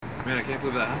Man, I can't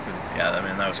believe that happened. Yeah,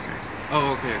 that was crazy.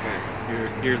 Oh, okay.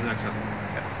 Here's the next customer.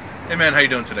 Yeah. Hey man, how you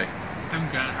doing today? I'm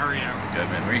good. How are you? Good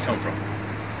man. Where you come from?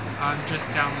 I'm just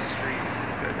down the street.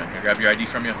 Good man. Can I grab your ID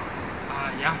from you?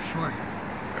 Yeah, sure.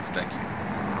 Perfect, thank you.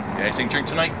 You anything to drink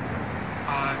tonight?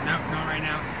 No, not right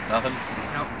now. Nothing?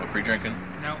 Nope. No pre-drinking?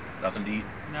 Nope. Nothing to eat?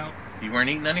 Nope. You weren't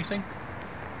eating anything?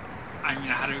 I mean,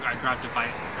 I grabbed a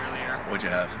bite earlier. What'd you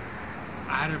have?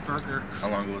 I had a burger How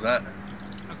long ago was that?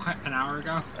 an hour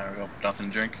ago. An hour ago. Nothing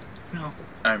to drink? No.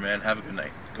 Alright man, have a good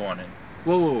night. Go on in.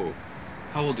 Whoa.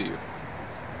 How old are you?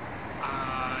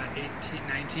 18,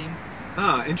 19.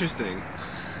 Ah, interesting.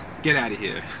 Get out of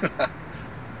here.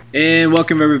 And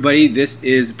welcome everybody. This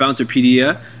is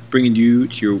Bouncerpedia, bringing you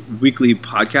to your weekly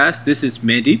podcast. This is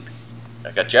Mandeep.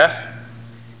 I got Jeff.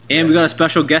 And we got a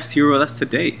special guest here with us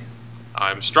today.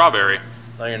 I'm Strawberry.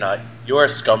 No, you're not. You are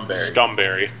Scumberry.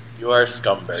 Scumberry. You are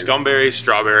Scumberry. Scumberry,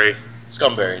 Strawberry,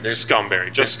 Scumberry.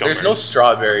 Scumberry. Just Scumberry. There's no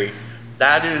strawberry.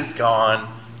 That is gone.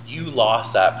 You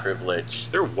lost that privilege.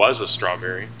 There was a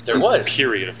Strawberry. There was.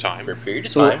 Period of time. For a period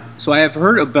of So, time. so I have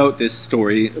heard about this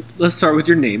story. Let's start with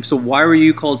your name. So why were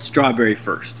you called Strawberry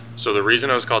first? So the reason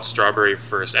I was called Strawberry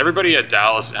first, everybody at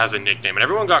Dallas has a nickname, and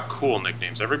everyone got cool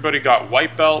nicknames. Everybody got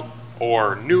White Belt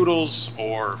or Noodles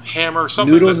or Hammer.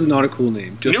 Something. Noodles is not a cool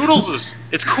name. Noodles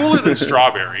it's cooler than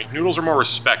Strawberry. Noodles are more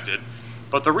respected.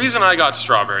 But the reason I got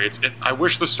Strawberry, I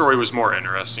wish the story was more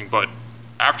interesting, but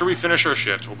after we finish our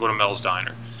shift, we'll go to Mel's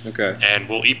Diner. Okay. And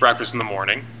we'll eat breakfast in the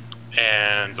morning.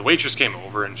 And the waitress came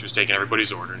over and she was taking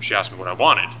everybody's order and she asked me what I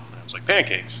wanted. And I was like,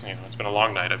 pancakes. You know, it's been a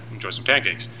long night. I enjoy some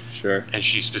pancakes. Sure. And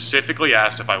she specifically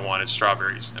asked if I wanted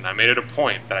strawberries. And I made it a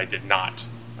point that I did not,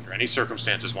 under any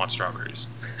circumstances, want strawberries.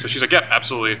 So she's like, yep,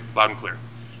 absolutely, loud and clear.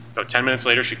 About 10 minutes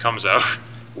later, she comes out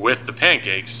with the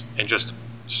pancakes and just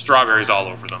strawberries all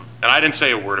over them. And I didn't say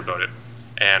a word about it.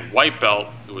 And White Belt,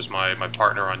 who was my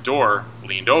partner on door,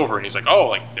 leaned over and he's like, oh,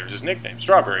 like, there's his nickname,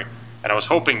 Strawberry. And I was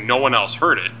hoping no one else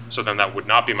heard it, so then that would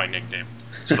not be my nickname.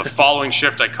 So the following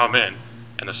shift I come in,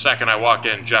 and the second I walk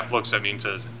in, Jeff looks at me and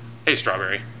says, hey,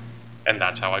 Strawberry. And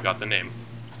that's how I got the name.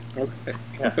 Okay.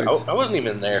 Yeah, Perfect. I wasn't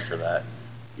even there for that.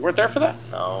 You weren't there for that?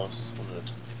 No,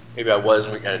 maybe I was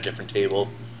at a different table,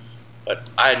 but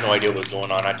I had no idea what was going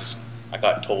on. I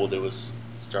got told it was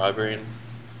Strawberry, and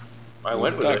I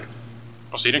went with it.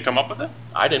 Oh, so you didn't come up with it?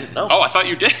 I didn't know. Oh, I thought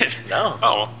you did. No.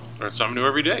 Oh, well, learn something new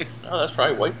every day. No, that's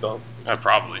probably White Belt.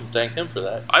 Probably. Thank him for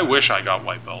that. I wish I got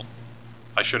White Belt.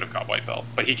 I should have got White Belt,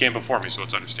 but he came before me, so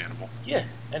it's understandable. Yeah,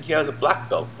 and he has a black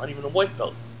belt, not even a white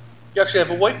belt. You actually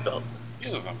have a white belt. He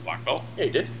doesn't have a black belt. Yeah, he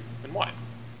did. And why?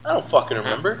 I don't fucking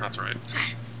remember. That's right.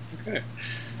 Okay.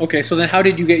 Okay, so then how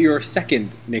did you get your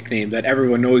second nickname that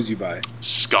everyone knows you by?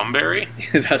 Scumberry?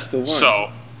 That's the one.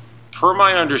 So, per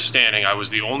my understanding, I was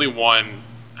the only one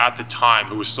at the time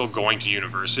who was still going to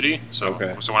university. So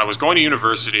when I was going to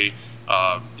university,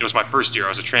 it was my first year. I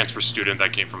was a transfer student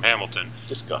that came from Hamilton.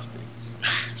 Disgusting.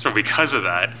 So because of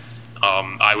that,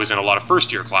 I was in a lot of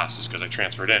first-year classes because I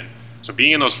transferred in. So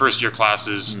being in those first-year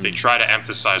classes, they try to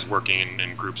emphasize working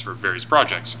in groups for various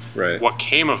projects. Right. What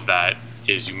came of that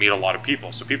is you meet a lot of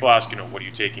people. So people ask, what are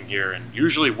you taking here? And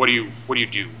usually, what do you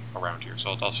do around here?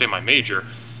 So I'll say my major.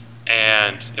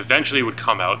 And eventually it would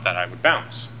come out that I would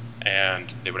bounce.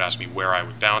 And they would ask me where I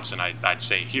would bounce, and I'd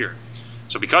say here.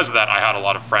 So because of that, I had a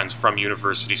lot of friends from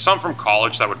university, some from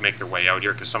college that would make their way out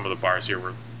here because some of the bars here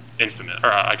were infamous,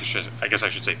 or I guess I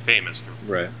should say famous.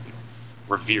 Right.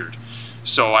 Revered.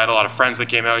 So I had a lot of friends that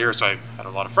came out here, so I had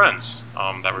a lot of friends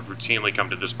that would routinely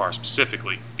come to this bar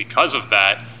specifically. Because of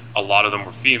that, a lot of them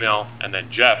were female, and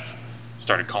then Jeff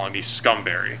started calling me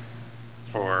Scumberry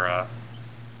for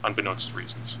unbeknownst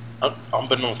reasons.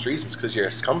 Unbeknownst reasons, because you're a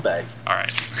scumbag. All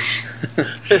right.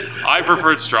 I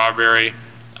preferred Strawberry.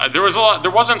 There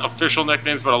wasn't official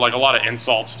nicknames, but like a lot of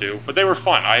insults too. But they were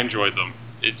fun. I enjoyed them.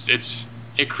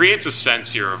 It creates a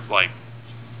sense here of like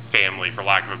family, for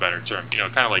lack of a better term.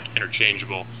 Kind of like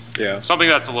interchangeable. Yeah. Something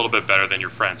that's a little bit better than your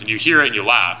friends, and you hear it and you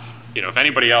laugh. If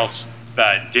anybody else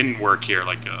that didn't work here,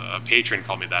 like a patron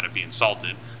called me that, it'd be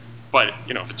insulted. But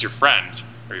if it's your friend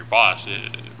or your boss, it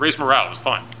raised morale. It was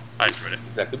fun. I enjoyed it.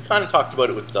 Exactly. We kind of talked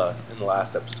about it in the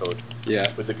last episode.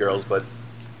 Yeah. With the girls, but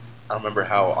I don't remember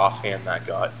how offhand that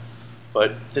got.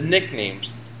 But the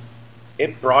nicknames,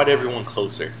 it brought everyone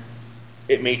closer.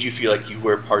 It made you feel like you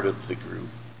were part of the group,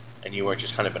 and you weren't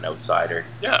just kind of an outsider.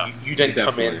 Yeah. You didn't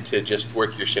Definitely. come in to just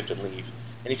work your shift and leave.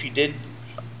 And if you did,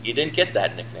 you didn't get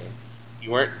that nickname.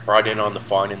 You weren't brought in on the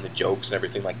fun and the jokes and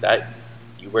everything like that.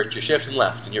 You worked your shift and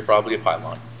left, and you're probably a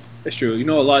pylon. It's true. A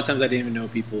lot of times I didn't even know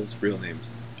people's real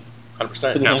names.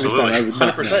 100%. For the longest time, I would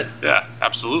not know. 100%. Yeah,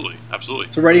 absolutely.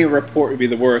 So writing a report would be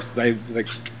the worst. I like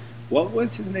What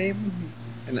was his name?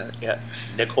 Yeah,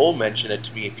 Nicole mentioned it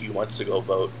to me a few months ago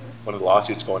about one of the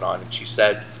lawsuits going on, and she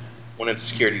said one of the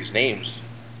security's names,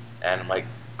 and I'm like,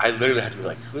 I literally had to be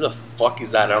like, who the fuck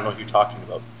is that? I don't know who you're talking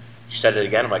about. She said it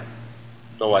again. I'm like,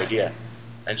 no idea.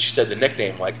 And she said the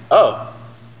nickname. I'm like, oh,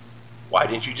 why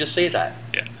didn't you just say that?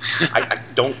 Yeah. I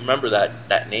don't remember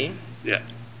that name. Yeah.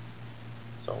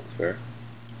 So That's fair.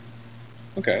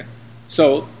 Okay.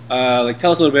 So,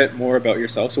 tell us a little bit more about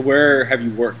yourself. So, where have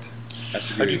you worked as how'd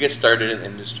security? you get started in the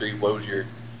industry? What was your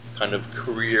kind of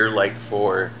career like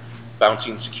for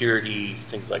bouncing security,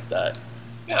 things like that?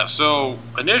 Yeah. So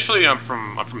initially, I'm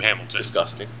from Hamilton.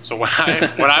 Disgusting. So when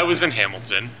I was in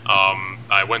Hamilton,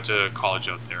 I went to college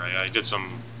out there. I did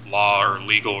some law or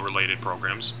legal related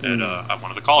programs at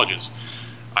one of the colleges.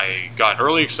 I got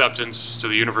early acceptance to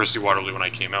the University of Waterloo when I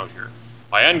came out here.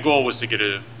 My end goal was to get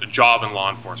a job in law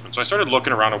enforcement. So I started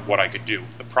looking around at what I could do.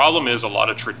 The problem is a lot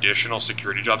of traditional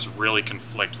security jobs really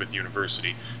conflict with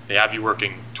university. They have you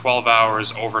working 12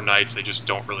 hours, overnights. They just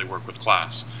don't really work with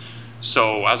class.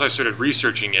 So as I started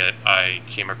researching it, I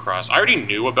came across, I already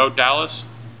knew about Dallas,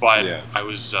 but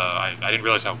I didn't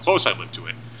realize how close I lived to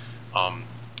it.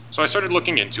 So I started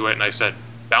looking into it, and I said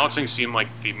bouncing seemed like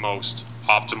the most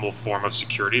optimal form of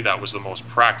security that was the most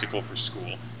practical for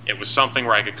school. It was something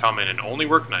where I could come in and only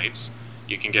work nights.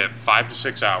 You can get 5 to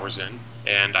 6 hours in,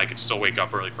 and I could still wake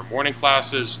up early for morning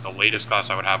classes. The latest class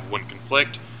I would have wouldn't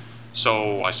conflict.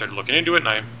 So I started looking into it, and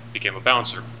I became a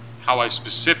bouncer. How I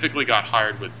specifically got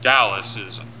hired with Dallas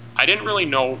is I didn't really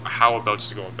know how abouts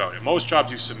to go about it. Most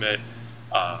jobs you submit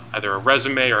either a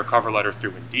resume or a cover letter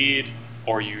through Indeed,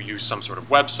 or you use some sort of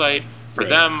website. For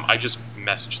them, I just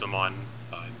messaged them on,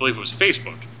 I believe it was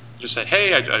Facebook. Just said,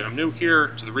 hey, I'm new here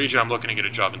to the region. I'm looking to get a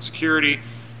job in security.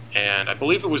 And I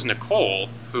believe it was Nicole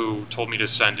who told me to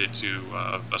send it to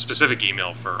a specific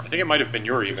email for, I think it might have been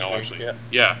your email, actually.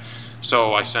 Yeah.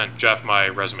 So I sent Jeff my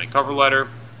resume cover letter,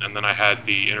 and then I had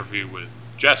the interview with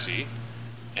Jesse,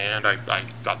 and I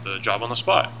got the job on the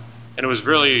spot. And it was a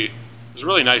really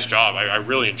nice job. I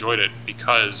really enjoyed it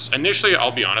because initially,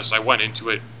 I'll be honest, I went into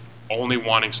it only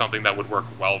wanting something that would work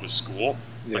well with school.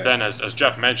 Yeah. But then, as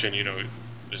Jeff mentioned,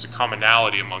 there's a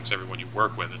commonality amongst everyone you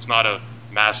work with. It's not a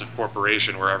massive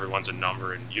corporation where everyone's a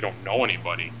number and you don't know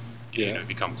anybody. You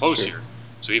become close here.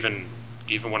 So even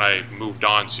when I moved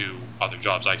on to other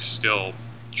jobs, I still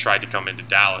tried to come into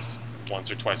Dallas once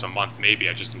or twice a month. Maybe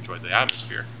I just enjoyed the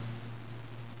atmosphere.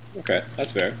 Okay,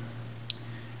 that's fair.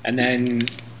 And then,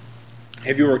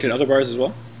 have you worked at other bars as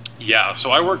well? Yeah, so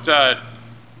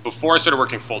before I started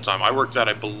working full-time, I worked at,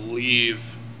 I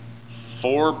believe,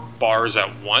 4 bars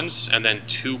at once and then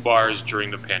 2 bars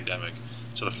during the pandemic.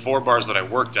 So the 4 bars that I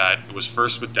worked at, it was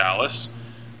first with Dallas,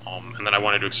 and then I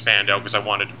wanted to expand out because I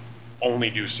wanted to only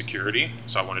do security.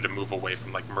 So I wanted to move away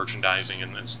from like merchandising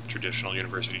and traditional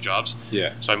university jobs.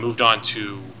 Yeah. So I moved on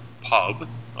to Pub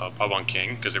on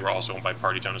King, because they were also owned by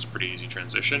Party Town. It was a pretty easy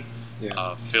transition.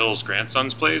 Yeah. Phil's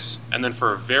grandson's place, and then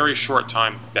for a very short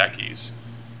time, Becky's.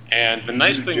 And the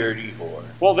nice thing, dirty whore.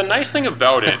 well, the nice thing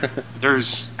about it,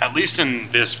 there's, at least in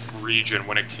this region,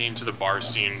 when it came to the bar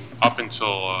scene, up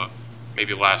until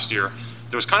maybe last year,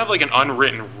 there was kind of like an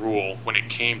unwritten rule when it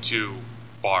came to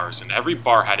bars, and every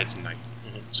bar had its night.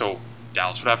 Mm-hmm. So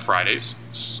Dallas would have Fridays,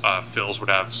 Phil's would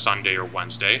have Sunday or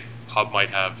Wednesday, Pub might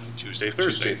have Tuesday,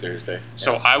 Thursday.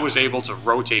 So I was able to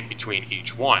rotate between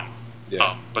each one.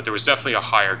 Yeah. But there was definitely a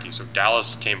hierarchy. So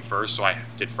Dallas came first, so I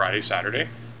did Friday, Saturday.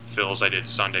 Phil's I did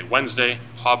Sunday, Wednesday.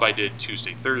 Pub I did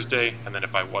Tuesday, Thursday. And then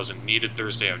if I wasn't needed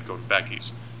Thursday, I would go to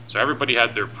Becky's. So everybody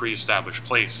had their pre-established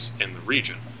place in the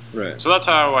region. Right. So that's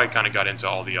how I kind of got into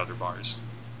all the other bars.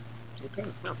 Okay.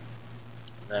 Yeah.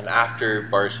 And then after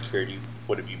bar security,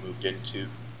 what have you moved into?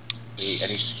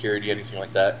 Any security, anything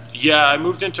like that? Yeah, I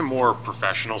moved into more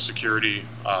professional security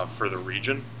for the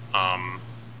region.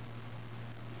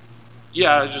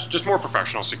 Just more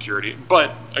professional security.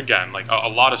 But again, like a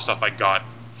lot of stuff I got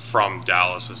from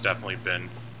Dallas has definitely been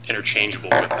interchangeable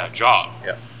with that job.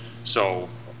 Yeah. So,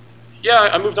 yeah,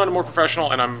 I moved on to more professional,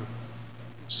 and I'm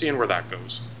seeing where that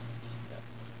goes.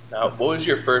 Now, what was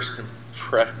your first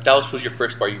Dallas was your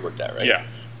first bar you worked at, right? Yeah.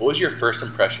 What was your first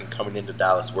impression coming into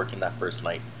Dallas working that first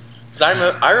night? Because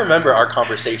I remember our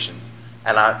conversations,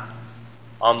 and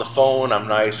on the phone, I'm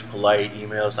nice, polite,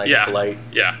 emails, nice, polite.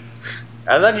 Yeah.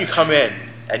 And then you come in,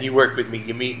 and you work with me,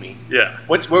 you meet me. Yeah.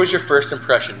 What was your first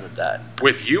impression with that?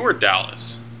 With you or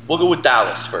Dallas? We'll go with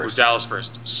Dallas first. With Dallas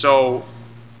first. So,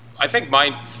 I think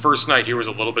my first night here was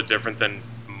a little bit different than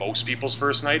most people's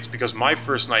first nights, because my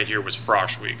first night here was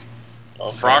Frosh Week.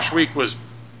 Okay. Frosh Week was,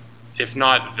 if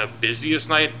not the busiest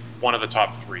night, one of the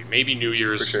top 3. Maybe New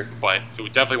Year's, for sure. But it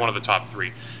was definitely one of the top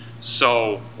 3.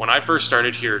 So when I first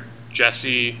started here,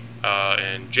 Jesse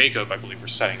and Jacob, I believe, were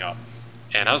setting up.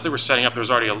 And as they were setting up, there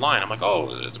was already a line. I'm like,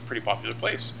 oh, it's a pretty popular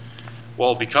place.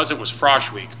 Well, because it was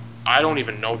Frosh Week, I don't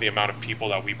even know the amount of people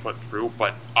that we put through,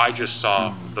 but I just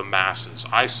saw the masses.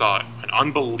 I saw an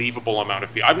unbelievable amount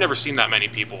of people. I've never seen that many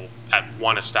people at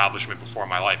one establishment before in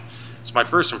my life. So my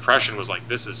first impression was like,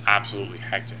 this is absolutely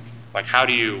hectic. Like,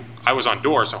 I was on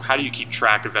door, so how do you keep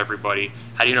track of everybody?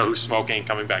 How do you know who's smoking and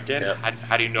coming back in? Yeah.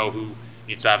 How do you know who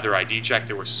needs to have their ID checked?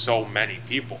 There were so many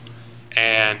people.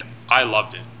 And I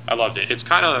loved it. It's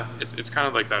kind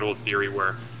of like that old theory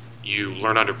where you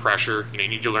learn under pressure. You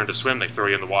need to learn to swim. They throw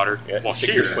you in the water. Yeah, well,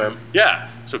 here, swim. Yeah.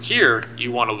 So here,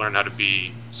 you want to learn how to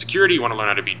be security. You want to learn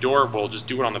how to be door. Well, just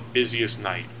do it on the busiest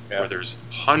night where there's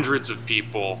hundreds of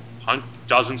people,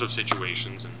 dozens of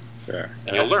situations, and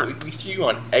you'll learn. We threw you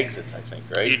on exits, I think,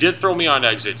 right? You did throw me on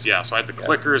exits, yeah. So I had the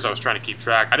clickers. I was trying to keep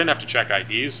track. I didn't have to check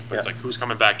IDs, but it's like who's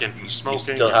coming back in from smoking.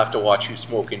 You still have to watch who's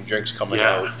smoking, drinks coming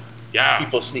out. Yeah.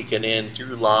 People sneaking in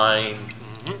through line.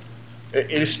 Mm-hmm. It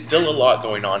is still a lot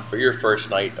going on for your first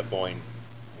night of going,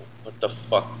 what the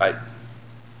fuck?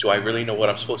 Do I really know what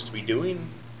I'm supposed to be doing?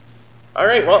 All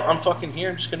right, well, I'm fucking here.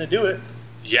 I'm just going to do it.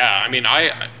 Yeah, I mean,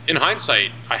 in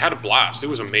hindsight, I had a blast. It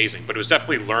was amazing, but it was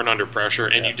definitely learn under pressure,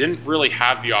 and you didn't really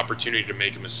have the opportunity to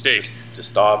make a mistake. To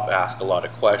stop, ask a lot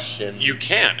of questions. You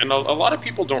can't, and a lot of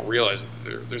people don't realize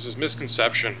there's this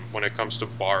misconception when it comes to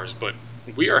bars, but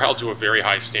we are held to a very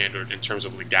high standard in terms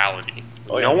of legality.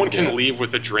 No one can leave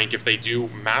with a drink. If they do,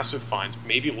 massive fines,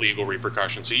 maybe legal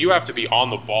repercussions. So you have to be on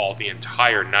the ball the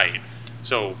entire night.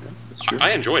 So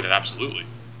I enjoyed it, absolutely.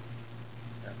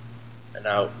 Yeah. And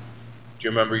now, do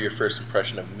you remember your first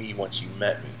impression of me once you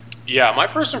met me? Yeah, my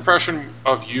first impression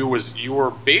of you was you were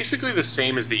basically the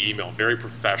same as the email, very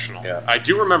professional. Yeah. I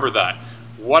do remember that.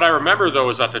 What I remember, though,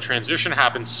 is that the transition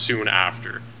happened soon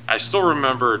after. I still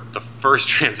remember the first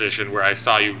transition where I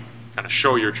saw you kind of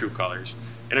show your true colors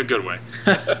in a good way.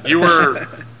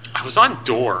 I was on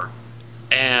door,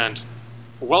 and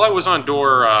while I was on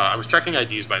door, I was checking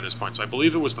IDs by this point, so I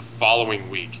believe it was the following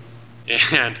week.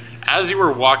 And as you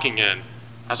were walking in,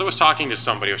 as I was talking to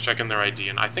somebody, I was checking their ID,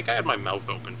 and I think I had my mouth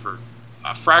open for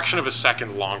a fraction of a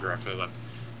second longer after I left.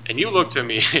 And you looked at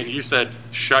me and you said,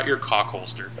 "Shut your cock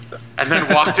holster," and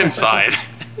then walked inside.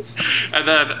 And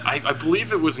then I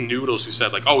believe it was Noodles who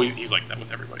said, like, "Oh, he's like that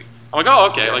with everybody." I'm like, "Oh,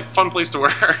 okay, like fun place to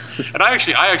work." And I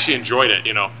actually enjoyed it.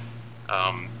 You know,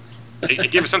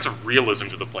 it gave a sense of realism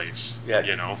to the place. Yeah,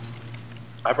 you know.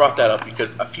 I brought that up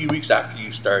because a few weeks after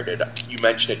you started, you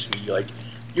mentioned it to me. Like,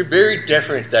 you're very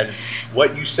different than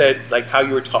what you said, like how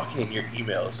you were talking in your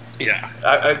emails.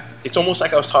 Yeah. It's almost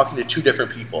like I was talking to two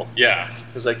different people. Yeah.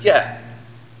 It was like,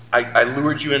 I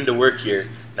lured you into work here.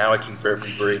 Now I can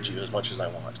verbally berate you as much as I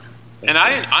want. And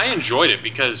I enjoyed it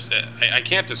because I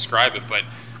can't describe it, but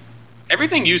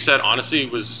everything you said, honestly,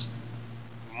 was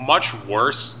much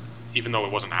worse, even though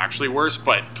it wasn't actually worse,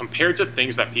 but compared to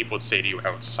things that people would say to you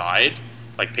outside,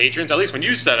 like patrons, at least when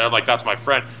you said it, I'm like, that's my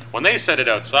friend. When they said it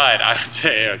outside, I would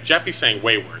say, Jeffy's saying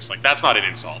way worse. Like, that's not an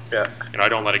insult. Yeah. You know, I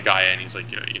don't let a guy in. He's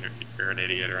like, you're an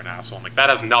idiot or an asshole. I'm like, that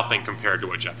has nothing compared to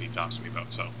what Jeffy talks to me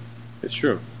about. So it's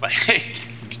true. Like,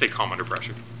 stay calm under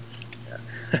pressure.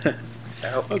 Yeah.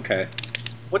 Now, okay.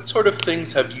 What sort of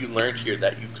things have you learned here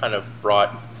that you've kind of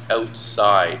brought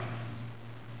outside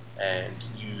and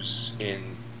use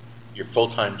in your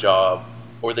full-time job,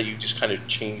 or that you just kind of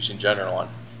changed in general on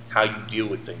how you deal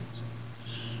with things?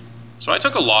 So I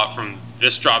took a lot from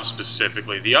this job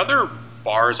specifically. The other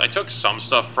bars I took some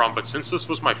stuff from, but since this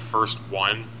was my first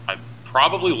one, I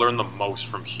probably learned the most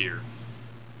from here.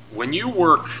 When you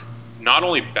work not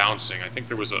only bouncing, I think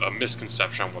there was a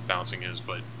misconception on what bouncing is,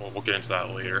 but we'll get into that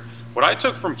later. What I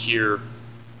took from here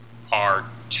are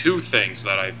two things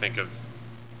that I think have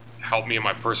helped me in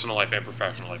my personal life and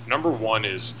professional life. Number one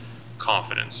is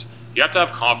confidence. You have to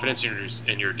have confidence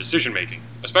in your decision making,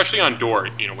 especially on door.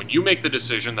 You know, when you make the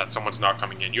decision that someone's not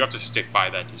coming in, you have to stick by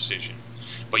that decision.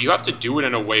 But you have to do it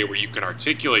in a way where you can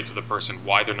articulate to the person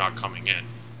why they're not coming in,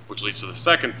 which leads to the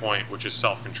second point, which is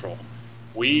self-control.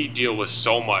 We deal with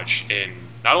so much in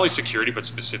not only security, but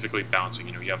specifically bouncing.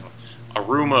 You know, you have a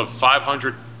room of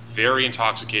 500 very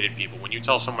intoxicated people. When you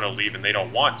tell someone to leave and they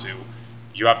don't want to,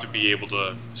 you have to be able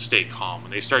to stay calm.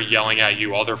 When they start yelling at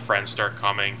you, all their friends start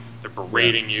coming, they're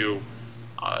berating you.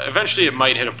 Eventually it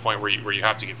might hit a point where you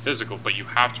have to get physical, but you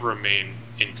have to remain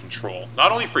in control.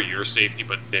 Not only for your safety,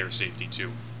 but their safety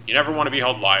too. You never want to be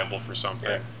held liable for something.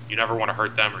 Yeah. You never want to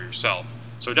hurt them or yourself.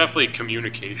 So definitely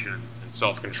communication and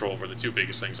self-control were the two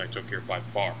biggest things I took here by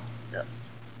far. Yeah.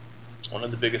 One of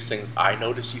the biggest things I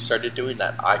noticed you started doing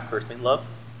that I personally love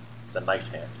is the knife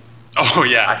hand. Oh,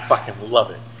 yeah. I fucking love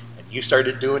it. You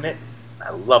started doing it.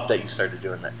 I love that you started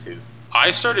doing that too.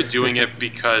 I started doing it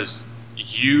because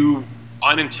you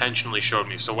unintentionally showed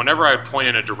me. So whenever I would point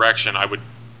in a direction, I would,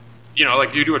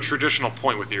 like you do a traditional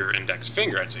point with your index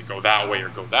finger. I'd say, go that way or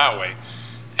go that way.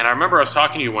 And I remember I was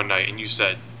talking to you one night and you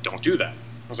said, don't do that.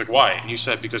 I was like, why? And you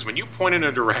said, because when you point in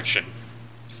a direction,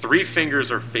 3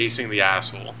 fingers are facing the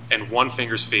asshole and 1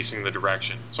 finger's facing the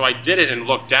direction. So I did it and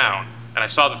looked down and I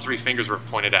saw the 3 fingers were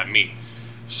pointed at me.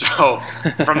 So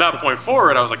from that point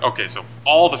forward, I was like, okay, so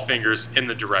all the fingers in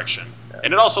the direction.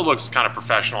 And it also looks kind of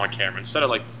professional on camera. Instead of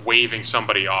like waving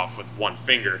somebody off with 1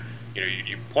 finger,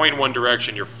 you point in one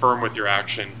direction, you're firm with your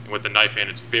action, and with the knife hand,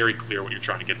 it's very clear what you're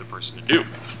trying to get the person to do.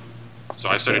 So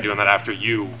I started doing that after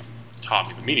you taught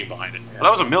me the meaning behind it. But that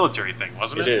was a military thing,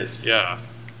 wasn't it? It is. Yeah.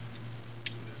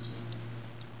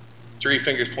 3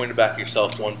 fingers pointed back at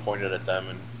yourself, 1 pointed at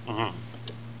them, and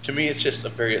to me, it's just a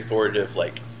very authoritative,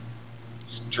 like,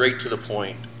 straight to the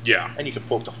point. Yeah. And you can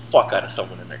poke the fuck out of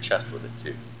someone in their chest with it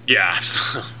too. Yeah,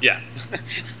 absolutely. Yeah.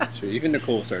 That's true. Even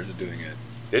Nicole started doing it.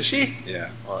 Did she?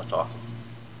 Yeah. Oh, that's awesome.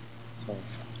 So,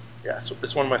 Yeah,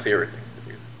 it's one of my favorite things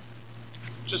to do.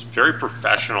 Just very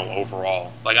professional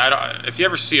overall. Like, if you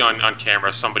ever see on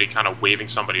camera somebody kind of waving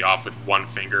somebody off with 1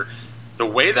 finger, the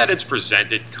way that it's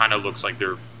presented kind of looks like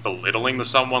they're belittling to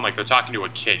someone, like they're talking to a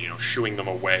kid, shooing them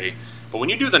away. But when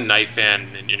you do the knife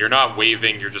hand and you're not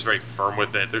waving, you're just very firm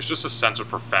with it, there's just a sense of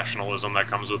professionalism that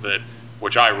comes with it,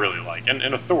 which I really like. And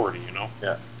authority,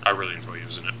 Yeah. I really enjoy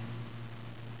using it.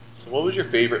 So what was your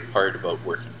favorite part about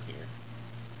working here?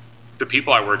 The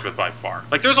people I worked with by far.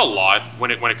 Like, there's a lot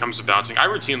when it comes to bouncing. I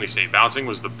routinely say bouncing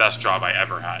was the best job I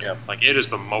ever had. Yep. Like, it is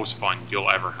the most fun you'll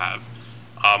ever have.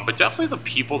 But definitely the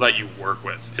people that you work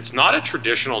with. It's not a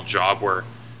traditional job where,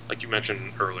 like you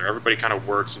mentioned earlier, everybody kind of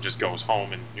works and just goes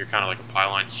home and you're kind of like a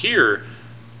pylon. Here,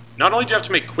 not only do you have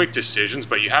to make quick decisions,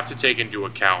 but you have to take into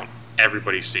account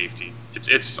everybody's safety.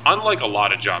 It's unlike a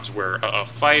lot of jobs where a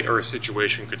fight or a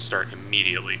situation could start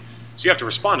immediately. So you have to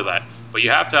respond to that, but you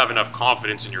have to have enough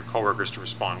confidence in your coworkers to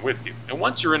respond with you. And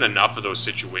once you're in enough of those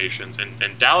situations,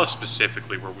 and Dallas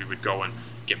specifically, where we would go and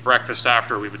get breakfast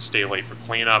after, we would stay late for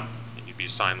cleanup, and you'd be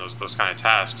assigned those kind of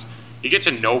tasks, you get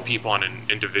to know people on an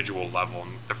individual level.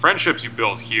 And the friendships you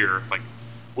build here, like,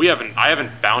 I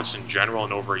haven't bounced in general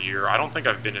in over a year. I don't think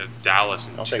I've been at Dallas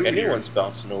in 2 years. I don't think anyone's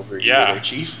bouncing over a Yeah. year there,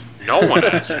 Chief. No one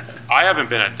has. I haven't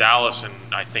been at Dallas in,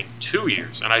 I think, 2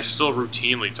 years, and I still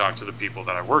routinely talk to the people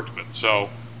that I worked with. So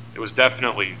it was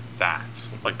definitely that,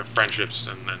 like the friendships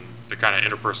and the kind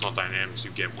of interpersonal dynamics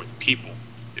you get with people.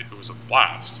 It was a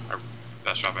blast.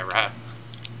 Best job I ever had.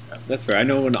 that's fair. I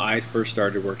know when I first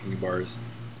started working in bars,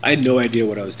 I had no idea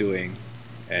what I was doing,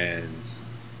 and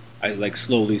I like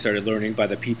slowly started learning by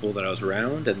the people that I was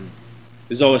around, and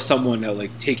there's always someone that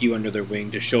like take you under their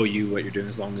wing to show you what you're doing,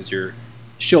 as long as you're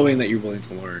showing that you're willing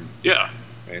to learn. Yeah.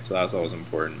 Right, so that was always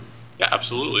important. Yeah,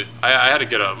 absolutely. I had to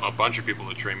get a bunch of people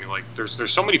to train me. Like,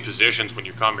 there's so many positions when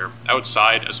you come here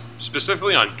outside,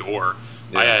 specifically on door.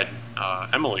 Yeah. I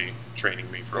had Emily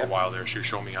training me for a while there. She was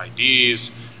showing me IDs,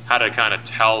 how to kind of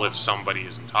tell if somebody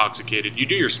is intoxicated. You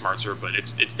do your smart serve, but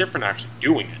it's different actually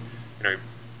doing it.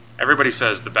 Everybody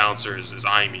says the bouncer is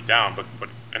eyeing me down, but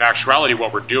in actuality,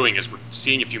 what we're doing is we're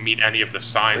seeing if you meet any of the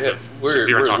signs of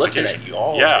severe we're intoxication. looking at you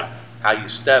all. Yeah. How you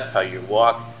step, how you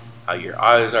walk, how your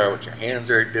eyes are, what your hands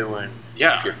are doing.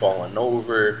 Yeah. If you're falling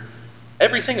over,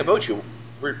 everything about you,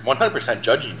 we're 100%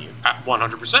 judging you. At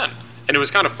 100%. And it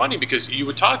was kind of funny because you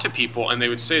would talk to people and they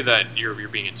would say that you're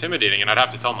being intimidating, and I'd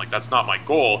have to tell them, like, that's not my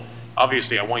goal.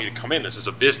 Obviously, I want you to come in. This is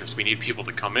a business. We need people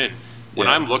to come in. When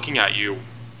I'm looking at you,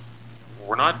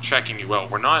 we're not checking you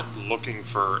out. We're not looking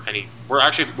for any.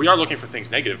 We are looking for things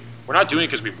negative. We're not doing it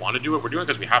because we want to do it. We're doing it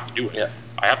because we have to do it. Yeah.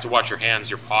 I have to watch your hands,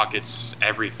 your pockets,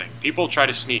 everything. People try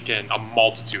to sneak in a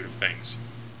multitude of things.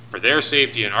 For their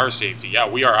safety and our safety, yeah,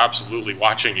 we are absolutely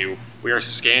watching you. We are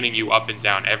scanning you up and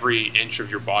down every inch of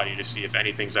your body to see if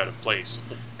anything's out of place.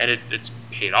 And it's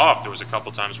paid off. There was a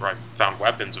couple times where I found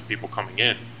weapons of people coming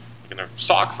in. Like in their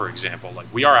sock, for example. Like,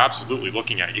 we are absolutely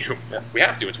looking at you. Yeah. We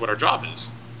have to. It's what our job is.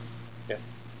 Yeah.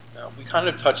 Now, we kind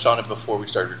of touched on it before we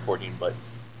started recording, but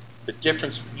the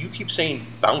difference, you keep saying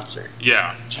bouncer.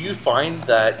 Yeah. Do you find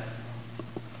that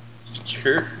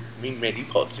maybe you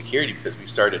call it security because we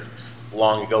started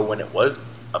long ago when it was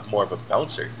more of a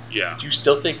bouncer. Yeah. Do you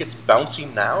still think it's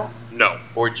bouncing now? No.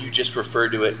 Or do you just refer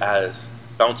to it as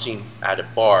bouncing at a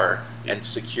bar and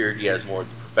security as more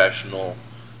the professional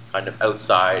kind of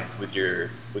outside with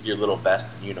your little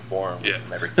vest and uniforms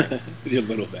and everything? Your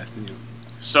little vest and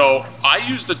So I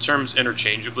use the terms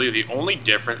interchangeably. The only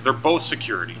different, they're both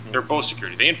security. Mm-hmm. They're both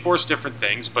security. They enforce different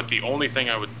things, but the only thing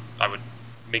I would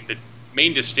make the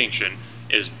main distinction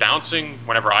is bouncing,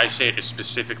 whenever I say it, is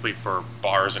specifically for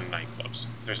bars and nightclubs.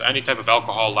 If there's any type of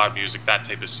alcohol, loud music, that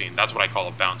type of scene, that's what I call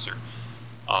a bouncer.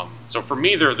 So for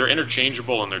me, they're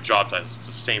interchangeable in their job titles. It's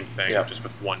the same thing, Yeah. just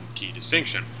with one key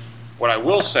distinction. What I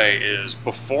will say is,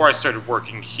 before I started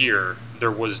working here,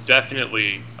 there was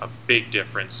definitely a big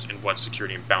difference in what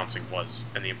security and bouncing was,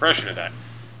 and the impression of that.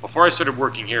 Before I started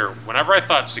working here, whenever I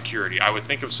thought security, I would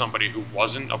think of somebody who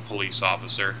wasn't a police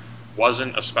officer,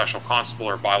 wasn't a special constable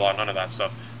or bylaw, none of that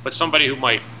stuff, but somebody who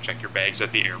might check your bags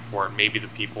at the airport, maybe the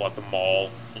people at the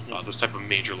mall, those type of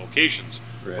major locations.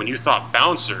 Right. When you thought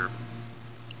bouncer,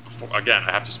 again,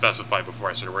 I have to specify before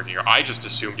I started working here, I just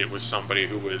assumed it was somebody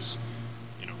who was,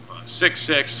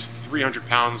 6'6", 300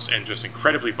 pounds, and just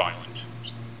incredibly violent.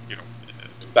 You know,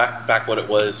 Back what it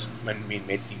was when Mid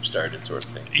Team started, sort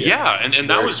of thing. yeah, and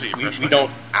that was the We impression.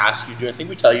 don't ask you to do anything.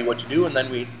 We tell you what to do, and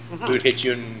then we would hit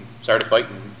you and start a fight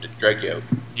and drag you out.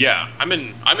 Yeah, I'm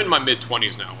in my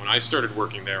mid-20s now. When I started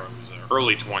working there, it was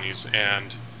early 20s,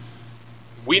 and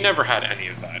we never had any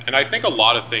of that. And I think a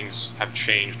lot of things have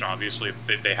changed, obviously,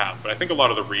 they have, but I think a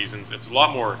lot of the reasons, it's a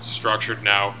lot more structured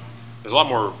now. There's a lot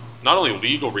more, not only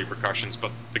legal repercussions,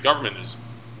 but the government is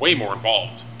way more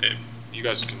involved. You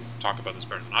guys can talk about this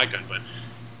better than I can, but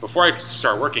before I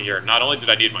started working here, not only did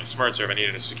I need my Smart Serve, I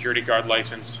needed a security guard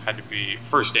license, had to be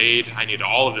first aid, I needed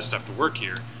all of this stuff to work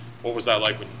here. What was that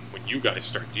like when you guys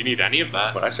started? Do you need any of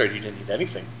that? When I started, you didn't need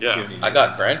anything. Yeah. I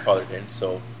got grandfathered in,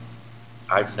 so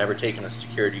I've never taken a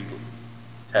security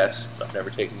test.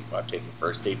 I've taken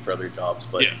first aid for other jobs,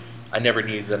 but Yeah. I never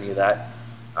needed any of that.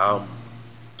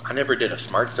 I never did a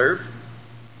Smart Serve.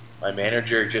 My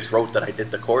manager just wrote that I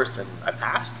did the course and I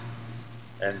passed,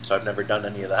 and so I've never done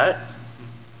any of that.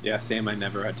 Yeah, same. I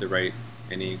never had to write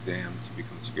any exam to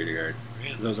become a security guard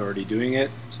because Really? I was already doing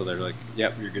it. So they're like,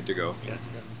 "Yep, you're good to go." Yeah.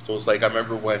 So it's like I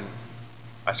remember when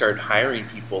I started hiring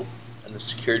people, and the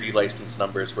security license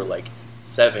numbers were like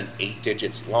 7, 8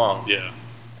 digits long, Yeah.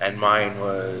 and mine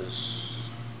was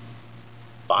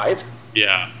 5.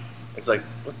 Yeah. It's like,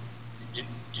 what, did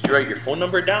you write your phone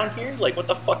number down here? Like, what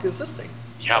the fuck is this thing?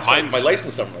 Yeah, That's my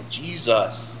license number. Like,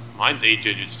 Jesus. Mine's 8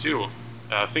 digits too.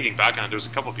 Thinking back on it, there was a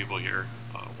couple people here.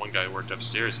 One guy who worked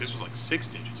upstairs. His was like 6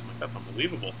 digits. I'm like, that's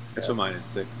unbelievable. That's what mine is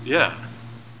 6. Yeah.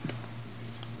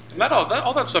 And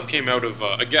all that stuff came out of,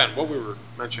 again, what we were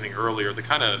mentioning earlier, the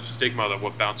kind of stigma that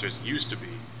what bouncers used to be.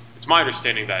 It's my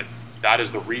understanding that that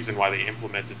is the reason why they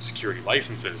implemented security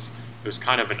licenses. It was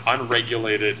kind of an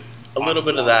unregulated... A little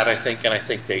bit of that, I think, and I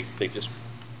think they just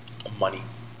money.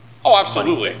 Oh,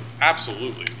 absolutely. Money thing.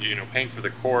 Absolutely. Paying for the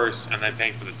course and then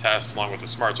paying for the test along with the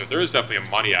Smart Serve. There is definitely a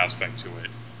money aspect to it.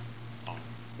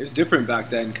 It was different back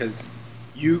then because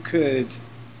you could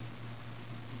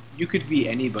be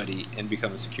anybody and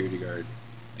become a security guard.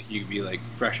 Like you could be like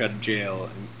fresh out of jail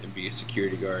and be a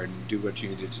security guard and do what you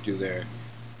needed to do there.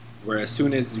 Whereas as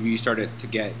soon as we started to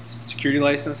get security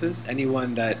licenses,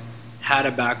 anyone that had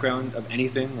a background of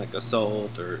anything like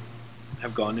assault or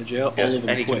have gone to jail, all of them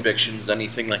Any quit. convictions,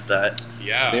 anything like that.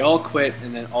 Yeah. They all quit,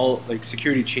 and then all like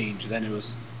security changed. Then it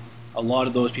was a lot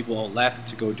of those people all left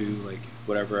to go do like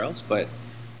whatever else, but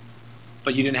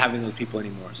you didn't have any of those people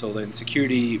anymore. So then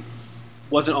security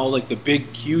wasn't all like the big,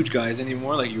 huge guys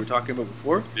anymore, like you were talking about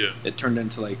before. Yeah. It turned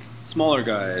into like smaller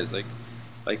guys,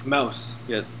 like Mouse.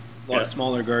 You had a lot of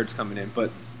smaller guards coming in,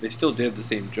 but they still did the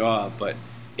same job. But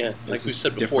Yeah, It's like we just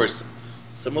said before, different.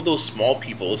 some of those small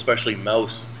people, especially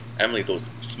Mouse, Emily, those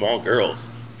small girls,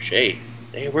 Shay,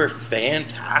 they were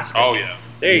fantastic. Oh, yeah.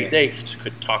 They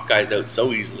could talk guys out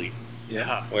so easily.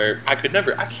 yeah, Where I could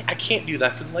never, I can't do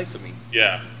that for the life of me.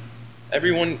 Yeah.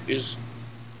 Everyone is,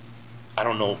 I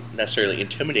don't know, necessarily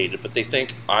intimidated, but they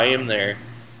think I am there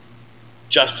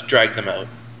just to drag them out.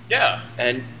 Yeah.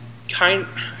 And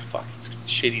fuck, it's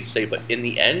shitty to say, but in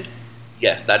the end,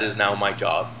 yes, that is now my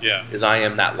job. Yeah. Is I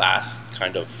am that last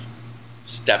kind of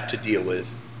step to deal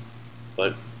with.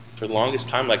 But for the longest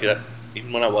time, like that,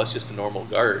 even when I was just a normal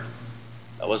guard,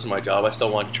 that wasn't my job. I still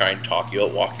wanted to try and talk you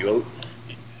out, walk you out.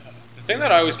 The thing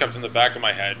that I always kept in the back of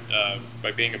my head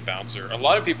by being a bouncer, a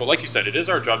lot of people, like you said, it is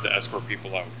our job to escort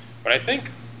people out. But I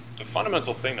think the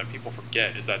fundamental thing that people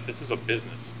forget is that this is a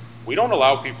business. We don't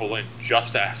allow people in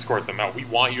just to escort them out. We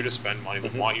want you to spend money. We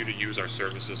want you to use our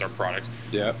services, our products.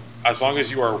 yeah. As long as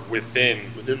you are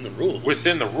within Within the rules.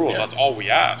 rules, Yeah. that's all we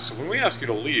ask. So when we ask you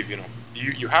to leave,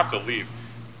 you have to leave.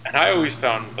 And I always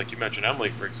found, like you mentioned, Emily,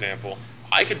 for example,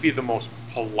 I could be the most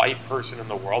polite person in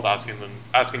the world asking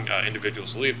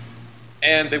individuals to leave,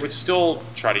 and they would still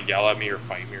try to yell at me or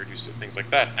fight me or do things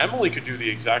like that. Emily could do the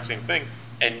exact same thing,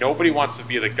 and nobody wants to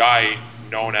be the guy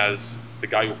known as the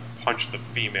guy who punched the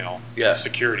female Yeah.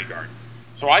 security guard.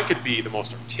 So I could be the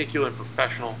most articulate,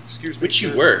 professional, excuse me, Which you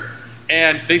sir. were.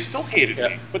 And they still hated Yeah.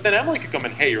 me. But then Emily could come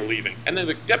in, hey, you're leaving. And they're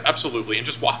like, yep, absolutely, and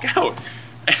just walk out.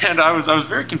 And I was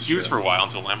very confused for a while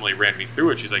until Emily ran me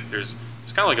through it. She's like, there's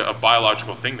kind of like a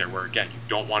biological thing there where, again, you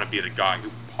don't want to be the guy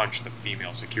who punched the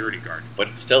female security guard. But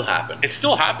it still happened. It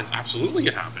still happens. Absolutely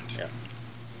it happened. Yeah.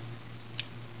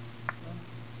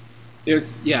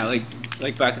 There's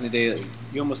like back in the day, like,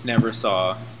 you almost never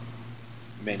saw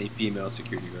many female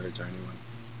security guards or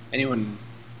anyone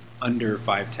under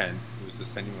 5'10". It was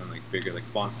just anyone like bigger, like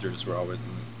monsters were always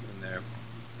in there.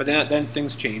 But then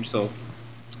things changed, so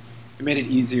it made it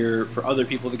easier for other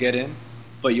people to get in,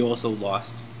 but you also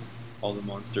lost all the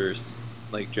monsters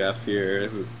like Jeff here,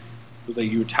 who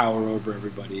like you would tower over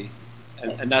everybody,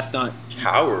 and that's not.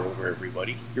 Tower over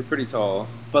everybody. You're pretty tall,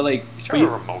 but like You towered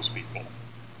over most people.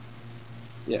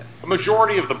 yeah. The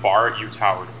majority of the bar you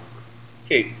towered over.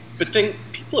 Okay, but then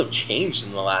people have changed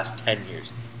in the last 10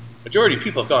 years. Majority of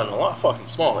people have gotten a lot fucking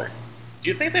smaller. Do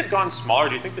you think they've gone smaller?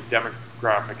 Do you think the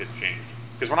demographic has changed?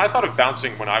 Because when I thought of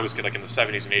bouncing when I was like in the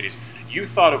 70s and 80s, you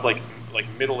thought of like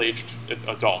middle-aged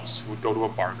adults who would go to a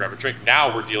bar and grab a drink.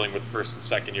 Now we're dealing with first and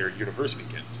second year university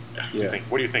kids. Yeah.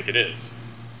 What do you think it is?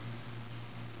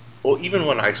 Well, even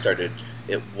when I started,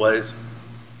 it wasn't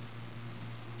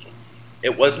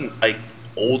like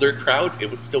older crowd.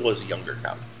 Still was a younger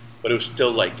crowd, but it was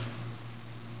still like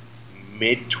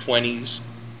mid-20s,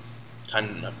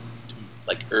 kind of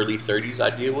like early 30s. I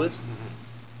deal with,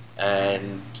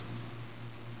 and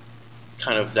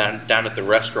kind of down at the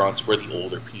restaurants were the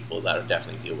older people that I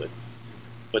definitely deal with.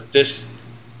 But this,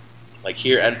 like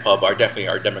here and pub, our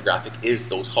demographic is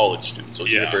those college students,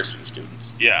 those Yeah. university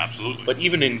students. Yeah, absolutely. But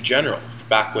even in general,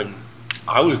 back when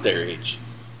I was their age,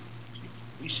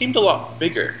 we seemed a lot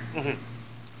bigger.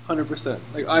 100%.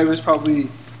 Like I was probably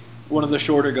one of the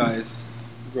shorter guys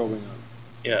growing up,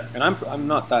 Yeah. and I'm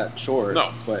not that short.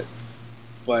 No. But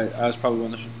I was probably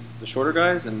one of the shorter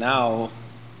guys, and now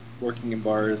working in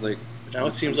bars, like Now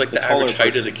it seems like the taller average height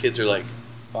of person, the kids are like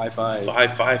 5'5".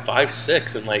 5'5",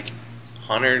 5'6", and like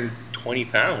 120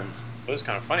 pounds. It was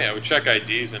kind of funny. I would check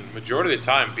IDs, and majority of the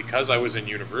time, because I was in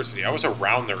university, I was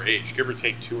around their age, give or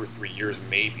take 2 or 3 years,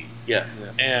 maybe. Yeah.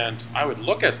 And I would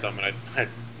look at them, and I'd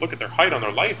look at their height on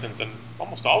their license, and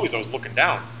almost always I was looking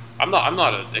down. I'm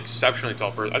not an exceptionally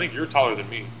tall person. I think you're taller than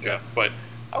me, Jeff. But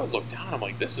I would look down. I'm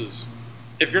like, this is.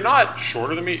 If you're not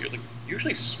shorter than me, you're like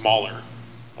usually smaller.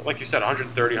 Like you said,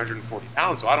 130, 140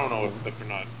 pounds. So I don't know if they're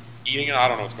not eating it. I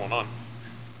don't know what's going on.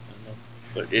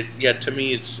 But to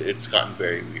me, it's gotten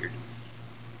very weird.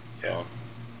 So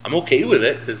I'm okay with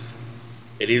it because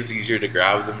it is easier to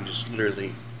grab them and just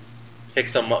literally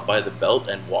pick them up by the belt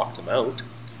and walk them out.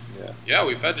 Yeah,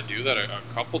 we've had to do that a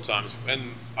couple times, and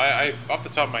I off the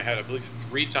top of my head, I believe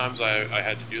 3 times I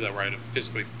had to do that where I had to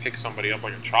physically pick somebody up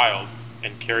like a child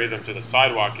and carry them to the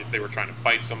sidewalk if they were trying to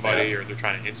fight somebody or they're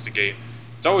trying to instigate.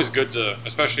 It's always good to,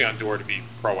 especially on door, to be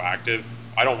proactive.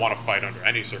 I don't want to fight under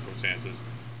any circumstances,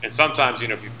 and sometimes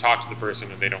if you talk to the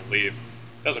person and they don't leave,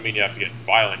 it doesn't mean you have to get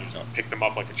violent. You just pick them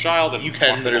up like a child, and You walk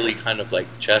can them literally over. kind of like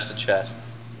chest to chest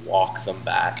walk them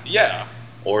back, Yeah,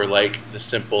 or like the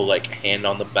simple like hand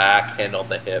on the back, hand on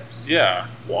the hips, yeah.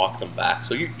 walk them back.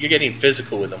 So you're getting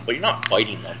physical with them, but you're not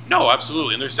fighting them. No,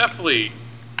 absolutely, and there's definitely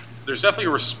a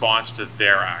response to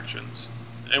their actions,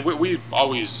 and we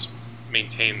always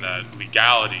maintain that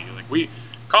legality. Like we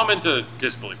come into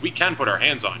disbelief, we can put our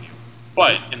hands on you,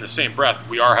 but in the same breath,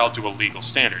 we are held to a legal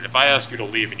standard. If I ask you to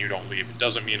leave and you don't leave, it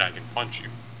doesn't mean I can punch you.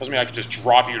 It doesn't mean I can just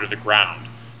drop you to the ground.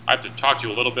 I have to talk to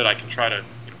you a little bit. I can try to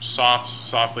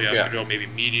softly ask you to go, maybe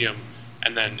medium,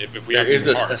 and then if we There have to is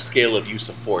go hard. a scale of use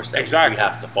of force that Exactly. we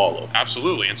have to follow.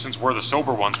 Absolutely, and since we're the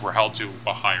sober ones, we're held to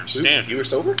a higher standard. You were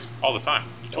sober? All the time.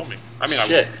 You told me. I mean,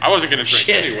 Shit. I wasn't going to drink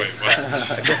Shit. anyway. But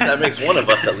I guess that makes one of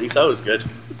us at least. That was good.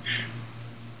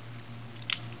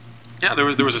 yeah, there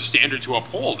was a standard to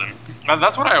uphold, and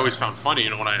that's what I always found funny.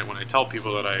 When I tell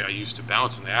people that I used to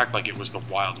bounce, and they act like it was the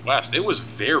Wild West. It was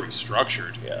very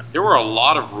structured. Yeah. There were a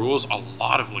lot of rules, a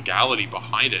lot of legality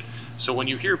behind it. So when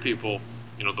you hear people,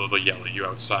 they'll yell at you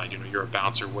outside. You're a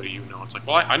bouncer. What do you know? It's like,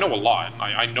 well, I know a lot.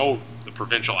 I know the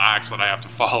provincial acts that I have to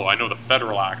follow. I know the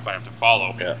federal acts I have to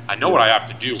follow. Yeah. I know what I have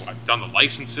to do. I've done the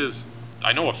licenses.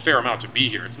 I know a fair amount to be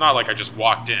here. It's not like I just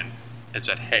walked in and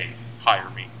said, "Hey, hire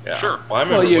me." Yeah. Sure. Well, I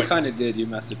remember Well, you when, kind of did. You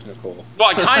messaged Nicole. Well,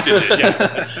 I kind of did, yeah. yeah,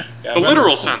 I The remember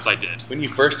literal sense I did. when you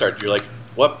first started, you're like,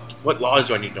 what laws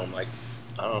do I need to know? I'm like,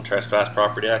 I don't know, Trespass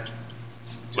Property Act.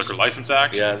 Liquor License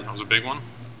Act. Yeah. That was a big one.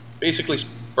 Basically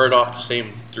spurred off the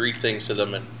same 3 things to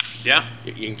them, and Yeah.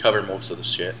 you can cover most of the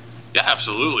shit. Yeah,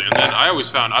 absolutely. And then I always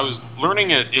found, I was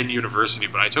learning it in university,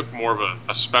 but I took more of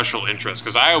a special interest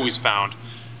because I always found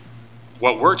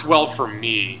what worked well for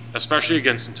me, especially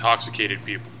against intoxicated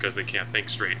people because they can't think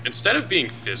straight, instead of being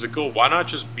physical, why not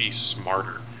just be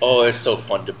smarter? Oh, it's so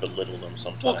fun to belittle them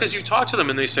sometimes. Well, because you talk to them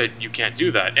and they said, you can't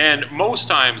do that. And most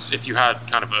times, if you had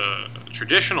kind of a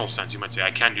traditional sense, you might say,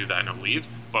 I can do that and I'll leave.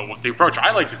 But what the approach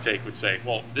I like to take would say,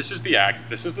 well, this is the act,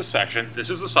 this is the section, this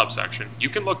is the subsection. You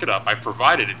can look it up. I've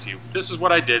provided it to you. This is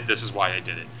what I did. This is why I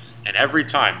did it. And every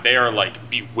time they are like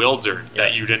bewildered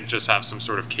that you didn't just have some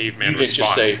sort of caveman response. You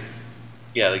didn't just say,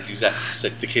 yeah, like exactly, it's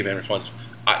like the caveman response,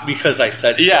 because I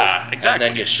said so. Yeah, exactly.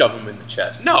 And then you shove them in the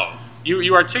chest. No.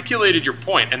 You articulated your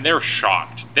point, and they're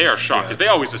shocked. They are shocked because they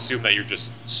always assume that you're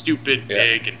just stupid,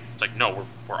 big, and it's like, no,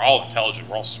 we're all intelligent.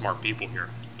 We're all smart people here.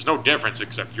 There's no difference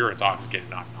except you're intoxicated,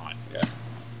 not. Yeah.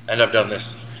 And I've done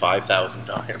this 5,000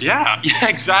 times. Yeah,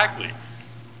 exactly.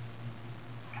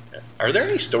 Are there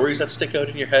any stories that stick out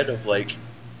in your head of like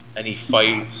any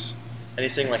fights,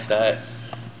 anything like that?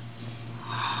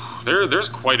 There's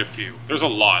quite a few. There's a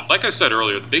lot. Like I said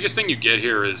earlier, the biggest thing you get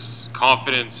here is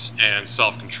confidence and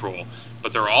self-control.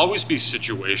 But there will always be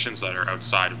situations that are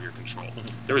outside of your control.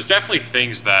 There was definitely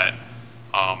things that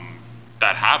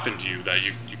that happened to you that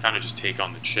you kind of just take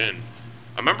on the chin.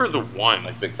 I remember the one.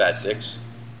 Like big fat dicks?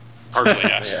 Partially,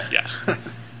 yes. Yes.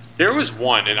 There was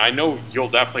one, and I know you'll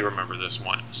definitely remember this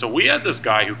one. So we had this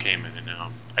guy who came in, and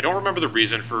I don't remember the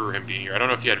reason for him being here. I don't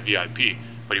know if he had a VIP,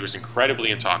 but he was incredibly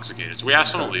intoxicated. So we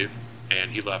asked him to leave,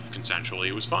 and he left consensually.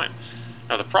 It was fine.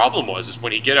 Now the problem was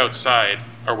when he got outside,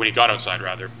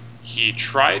 he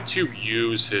tried to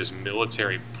use his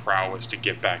military prowess to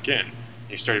get back in.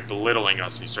 He started belittling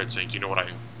us, and he started saying, "You know what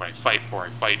I fight for? I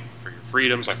fight for your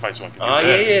freedoms. I fight so I can do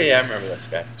this." Yeah, I remember this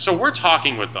guy. So we're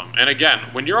talking with them, and again,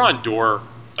 when you're on door,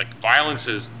 like violence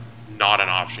is not an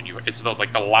option. It's the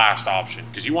last option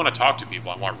because you want to talk to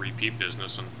people. I want repeat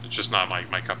business, and it's just not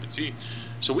my cup of tea.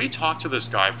 So we talked to this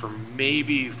guy for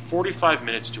maybe 45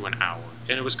 minutes to an hour,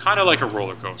 and it was kind of like a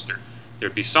roller coaster.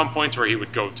 There'd be some points where he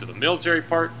would go to the military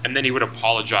part, and then he would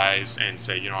apologize and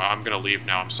say, I'm going to leave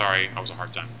now. I'm sorry. I was a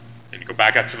hard time. Then you go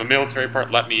back up to the military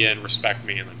part, let me in, respect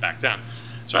me, and then back down.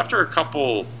 So after a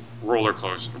couple roller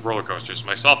coasters,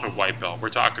 myself and White Belt, we're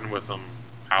talking with them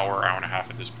hour and a half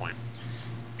at this point.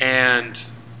 And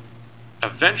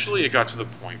eventually it got to the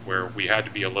point where we had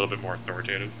to be a little bit more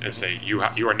authoritative and say, you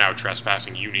are now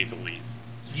trespassing, you need to leave.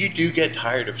 You do get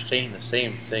tired of saying the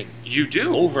same thing. You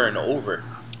do. Over and over.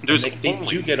 They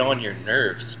do get on your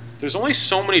nerves. There's only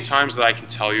so many times that I can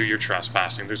tell you you're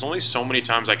trespassing. There's only so many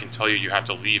times I can tell you you have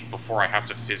to leave before I have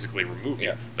to physically remove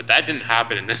you. But that didn't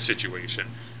happen in this situation.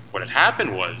 What had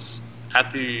happened was,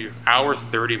 at the hour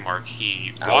 30 mark,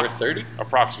 he Hour walked, 30?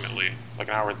 Approximately, like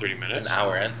an hour and 30 minutes. An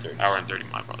hour and 30. Hour and 30,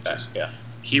 my apologies. Yeah.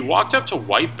 He walked up to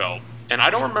White Belt, and I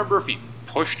don't remember if he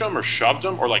pushed him or shoved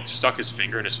him or like stuck his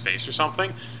finger in his face or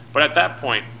something. But at that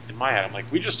point, in my head, I'm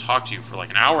like, we just talked to you for like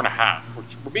an hour and a half.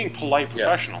 We're being polite,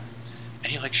 professional.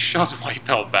 And he like shoved White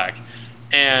Belt back.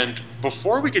 And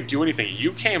before we could do anything,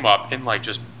 you came up and like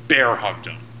just bear hugged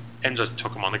him and just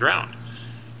took him on the ground.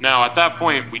 Now, at that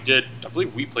point, I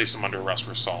believe we placed him under arrest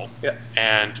for assault. Yeah.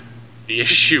 And the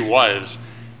issue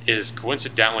is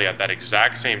coincidentally at that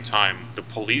exact same time, the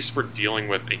police were dealing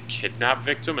with a kidnap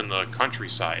victim in the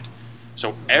countryside.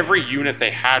 So every unit they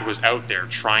had was out there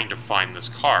trying to find this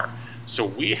car. So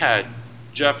we had,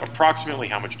 Jeff, approximately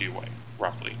how much do you weigh,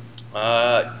 roughly?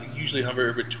 Usually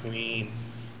hover between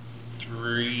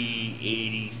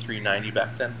 380, 390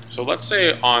 back then. So let's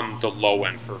say on the low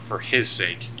end, for his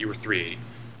sake, you were 380.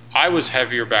 I was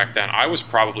heavier back then. I was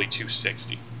probably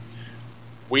 260.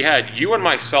 We had you and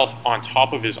myself on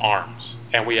top of his arms,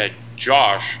 and we had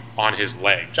Josh on his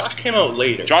legs. Josh came out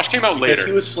later. Because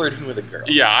he was flirting with a girl.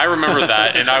 Yeah, I remember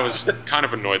that, and I was kind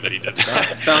of annoyed that he did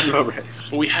that. Sounds about right.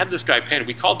 But we had this guy pinned.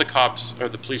 We called the cops, or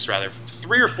the police rather,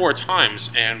 3 or 4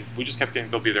 times, and we just kept getting,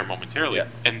 they'll be there momentarily. Yeah.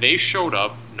 And they showed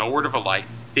up, no word of a lie,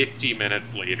 50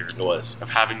 minutes later It was. of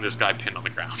having this guy pinned on the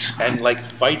ground. And like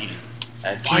fighting.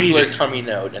 And people are coming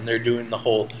out, and they're doing the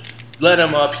whole, let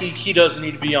him up, he doesn't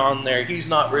need to be on there, he's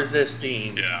not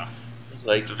resisting. Yeah. It's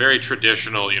like, Very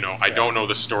traditional, I don't know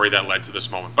the story that led to this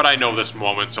moment, but I know this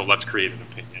moment, so let's create an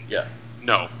opinion. yeah.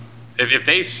 No. If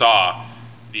they saw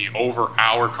the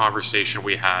over-hour conversation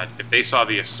we had, if they saw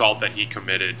the assault that he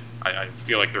committed, I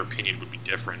feel like their opinion would be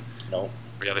different. No.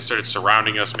 But yeah, they started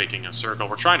surrounding us, making a circle.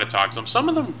 We're trying to talk to them. Some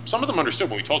of them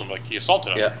understood when we told them, like, he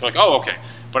assaulted us. Yeah. They're like, oh, okay.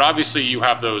 But obviously you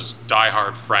have those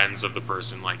diehard friends of the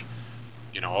person, like,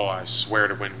 oh, I swear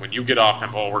to when you get off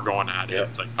him, oh, we're going at it. Yep.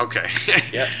 It's like, okay.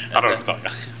 Yeah. I don't know what to tell you.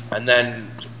 And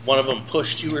then one of them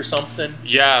pushed you or something?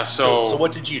 Yeah, So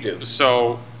what did you do?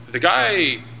 So the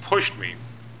guy pushed me,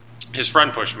 his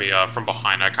friend pushed me from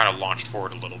behind. I kind of launched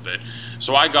forward a little bit.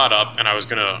 So I got up and I was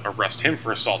going to arrest him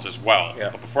for assault as well. Yeah.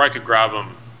 But before I could grab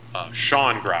him,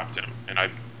 Sean grabbed him. And I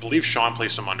believe Sean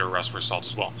placed him under arrest for assault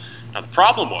as well. Now the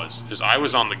problem is I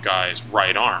was on the guy's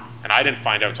right arm. And I didn't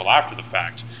find out until after the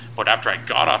fact. But after I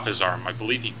got off his arm, I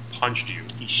believe he punched you.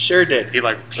 He sure did. He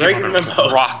like came Right up in and the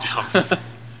mouth. rocked him.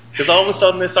 Because all of a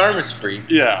sudden this arm is free.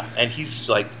 Yeah. And he's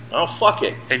like, oh, fuck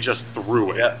it. And just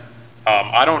threw it. Yeah.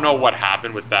 I don't know what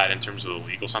happened with that in terms of the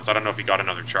legal sense. I don't know if he got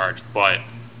another charge, but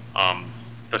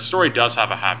the story does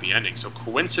have a happy ending. So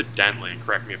coincidentally, and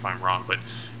correct me if I'm wrong, but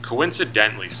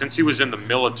coincidentally, since he was in the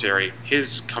military,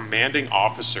 his commanding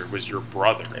officer was your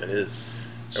brother. It is.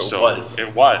 It So was.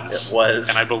 It was. It was.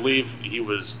 And I believe he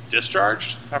was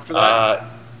discharged after that.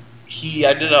 He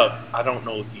ended up, I don't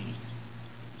know the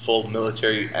full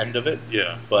military end of it,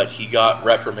 Yeah. but he got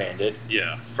reprimanded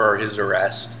Yeah. for his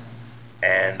arrest.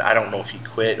 And I don't know if he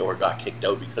quit or got kicked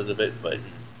out because of it, but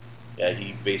yeah,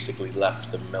 he basically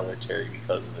left the military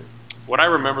because of it. What I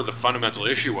remember the fundamental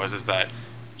issue was is that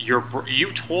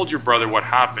you told your brother what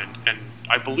happened, and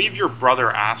I believe your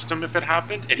brother asked him if it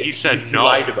happened, and he said He no.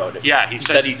 lied about it. Yeah, He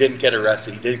said he didn't get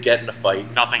arrested. He didn't get in a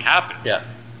fight. nothing happened. Yeah.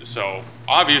 So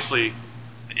obviously,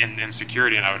 in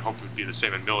security, and I would hope it would be the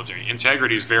same in military,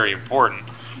 integrity is very important.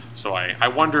 So I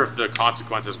wonder if the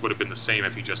consequences would have been the same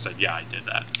if he just said, "Yeah, I did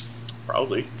that."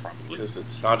 Probably. Probably. Because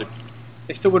it's not a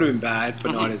It still would have been bad,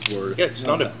 but not as worse. yeah, it's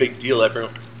not a big deal.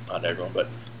 Not everyone, but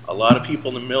a lot of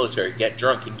people in the military get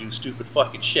drunk and do stupid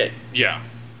fucking shit. Yeah.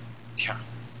 Yeah.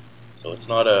 So it's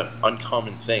not a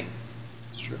uncommon thing.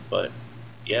 It's true. But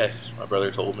yeah, my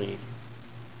brother told me,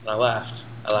 and I laughed.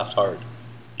 I laughed hard.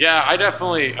 Yeah,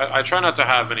 I try not to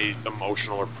have any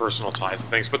emotional or personal ties to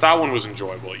things, but that one was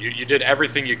enjoyable. You did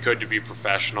everything you could to be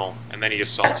professional, and then he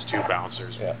assaults two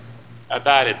bouncers. Yeah. At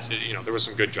that, there was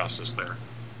some good justice there.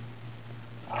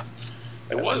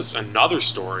 There was another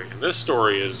story, and this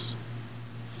story is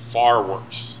far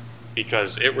worse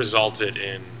because it resulted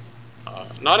in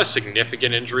not a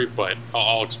significant injury, but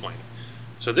I'll explain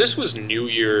it. So this was New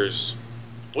Year's,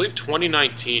 I believe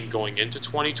 2019 going into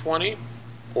 2020,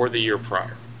 or the year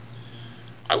prior.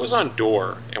 I was on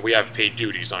door, and we have paid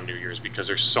duties on New Year's because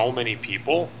there's so many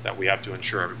people that we have to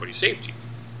ensure everybody's safety.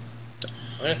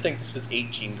 I'm gonna think this is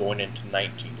 18 going into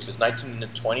 19 because 19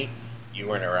 and 20, you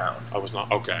weren't around. I was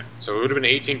not, okay. So it would have been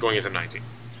 18 going into 19.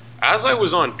 As I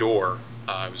was on door,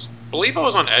 believe I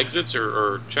was on exits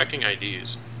or checking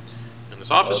IDs, and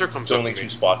this officer comes There's up only to me. 2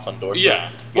 spots on doors. Yeah.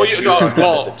 So Well, yes, you, you're no, on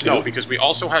well, the 2. no, because we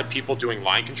also had people doing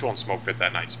line control and smoke pit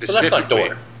that night. that's Specifically, not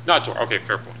door. Not door. Okay,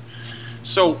 fair point.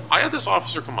 So I had this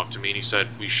officer come up to me and he said,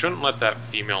 "We shouldn't let that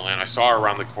female in. I saw her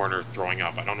around the corner throwing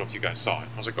up. I don't know if you guys saw it."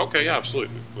 I was like, "Okay, yeah,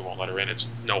 absolutely. We won't let her in.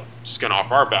 It's no skin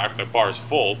off our back. The bar's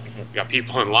full. We got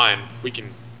people in line. We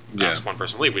can ask one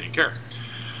person to leave. We didn't care."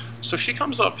 So she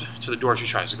comes up to the door. She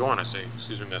tries to go in. I say,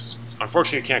 "Excuse me, miss.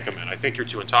 Unfortunately, you can't come in. I think you're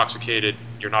too intoxicated.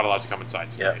 You're not allowed to come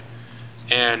inside tonight."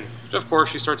 And of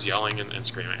course, she starts yelling and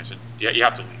screaming. I said, "Yeah, you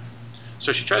have to leave."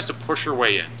 So she tries to push her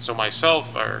way in. So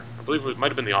myself, or I believe it might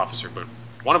have been the officer, but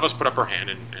one of us put up her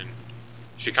hand and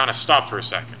she kind of stopped for a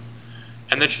second.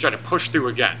 And then she tried to push through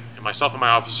again. And myself and my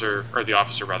officer, or the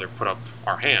officer rather, put up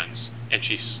our hands and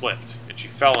she slipped and she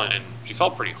fell in and she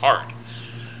fell pretty hard.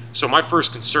 So my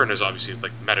first concern is obviously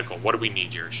like medical. What do we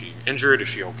need here? Is she injured? Is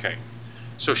she okay?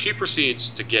 So she proceeds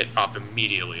to get up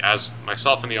immediately as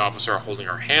myself and the officer are holding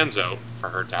our hands out for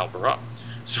her to help her up.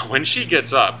 So when she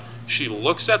gets up, she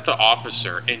looks at the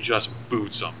officer and just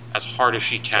boots him as hard as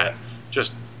she can.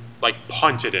 Just like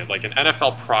punted it, like an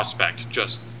NFL prospect,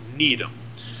 just kneed him.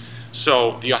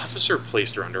 So the officer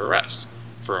placed her under arrest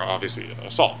for obviously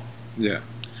assault. Yeah.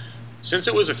 Since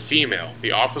it was a female,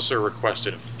 the officer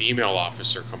requested a female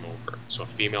officer come over. So a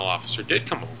female officer did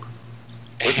come over.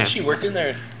 Wasn't And she working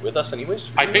there with us anyways?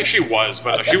 I think she was,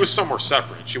 but Okay. she was somewhere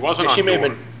separate. She wasn't Yeah, on she may have door.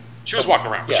 been She was walking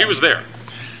around, but yeah. she was there.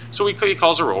 So he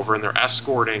calls her over, and they're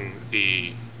escorting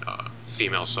the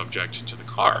female subject to the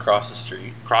car across the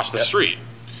street. across the Yep. street,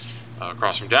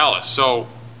 across from Dallas. So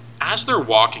as they're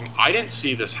walking, I didn't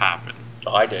see this happen,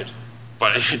 Oh, I did.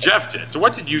 but Jeff did. So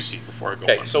what did you see before I go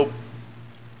Okay, on? so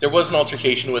there was an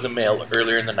altercation with a male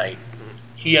earlier in the night.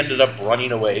 He ended up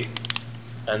running away,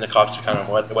 and the cops are kind of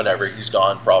whatever. He's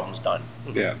gone. Problem's done.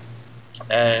 Yeah.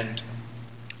 And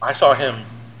I saw him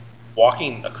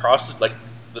walking across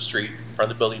the street in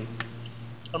front of the building.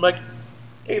 I'm like,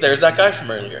 hey, there's that guy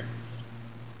from earlier.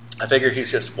 I figure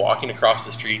he's just walking across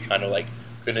the street, kind of like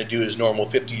gonna do his normal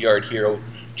 50-yard hero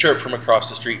chirp from across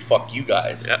the street. Fuck you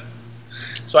guys. Yeah.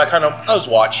 So I was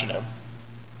watching him,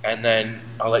 and then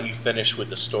I'll let you finish with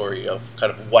the story of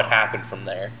kind of what happened from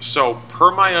there. So per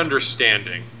my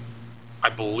understanding, I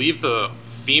believe the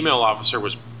female officer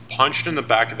was punched in the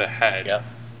back of the head Yeah.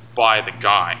 by the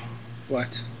guy.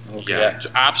 What? Okay. Yeah,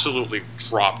 absolutely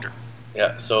dropped her.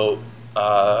 Yeah, so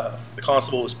the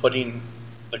constable was putting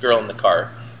the girl in the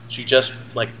car. She just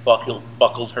like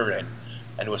buckled her in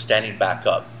and was standing back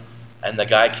up. And the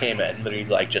guy came in and literally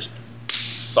like just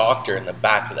socked her in the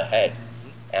back of the head.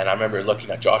 And I remember looking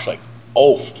at Josh like,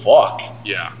 oh fuck.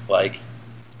 Yeah, Like,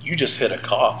 you just hit a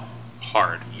cop.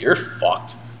 hard. You're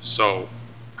fucked. So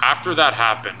after that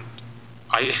happened,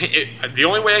 the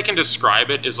only way I can describe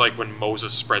it is like when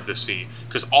Moses spread the sea,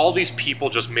 because all these people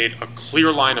just made a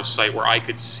clear line of sight where I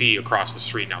could see across the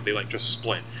street. Now they like just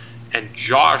split, and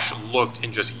Josh looked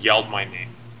and just yelled my name.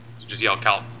 He just yelled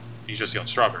Cal. He just yelled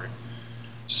Strawberry.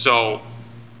 So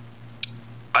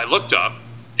I looked up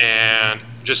and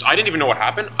I didn't even know what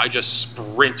happened. I just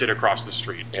sprinted across the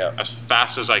street as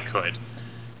fast as I could.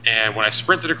 And when I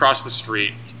sprinted across the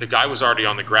street, the guy was already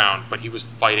on the ground, but he was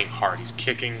fighting hard. He's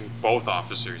kicking both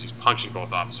officers. He's punching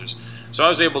both officers. So I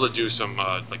was able to do some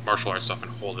like martial arts stuff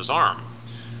and hold his arm.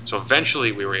 So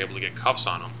eventually we were able to get cuffs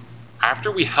on him.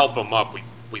 After we help him up,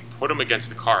 we put him against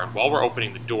the car. And while we're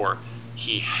opening the door,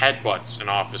 he headbutts an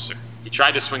officer. He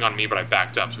tried to swing on me, but I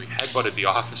backed up. So he headbutted the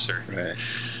officer. Right.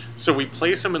 So we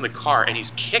place him in the car, and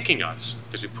he's kicking us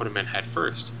because we put him in head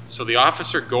first. So the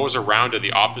officer goes around to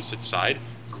the opposite side,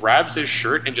 grabs his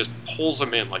shirt, and just pulls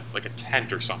him in like a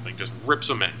tent or something, just rips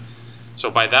him in.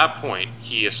 So by that point,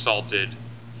 he assaulted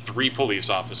 3 police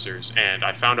officers, and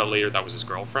I found out later that was his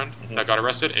girlfriend that got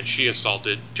arrested, and she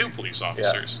assaulted 2 police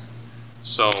officers.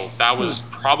 So that was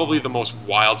probably the most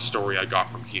wild story I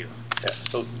got from here. Yeah.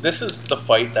 So this is the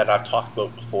fight that I've talked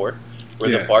about before,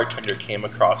 where the bartender came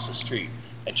across the street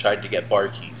and tried to get bar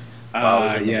keys. While I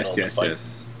was in the middle of the fight.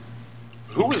 Yes.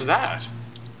 Who was that?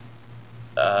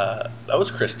 That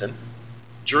was Kristen.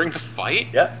 During the fight?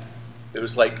 Yeah. It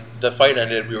was like the fight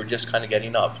ended, we were just kind of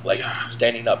getting up, like Yeah.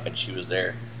 standing up, and she was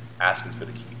there asking for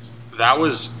the keys. That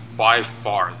was by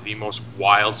far the most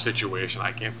wild situation.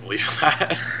 I can't believe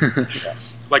that. Yeah.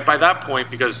 Like by that point,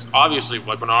 because obviously,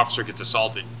 like when an officer gets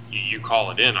assaulted, you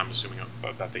call it in. I'm assuming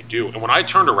that they do. And when I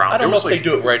turned around, I don't there know was if they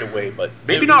do it right away, but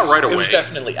Maybe not right It was away.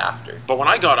 definitely after. But when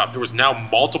I got up, there was now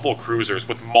multiple cruisers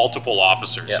with multiple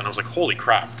officers, Yeah. and I was like, "Holy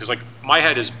crap!" Because like my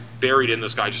head is buried in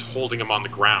this guy, just holding him on the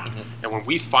ground. And when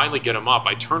we finally get him up,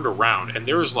 I turned around, and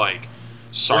there's like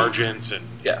sergeants and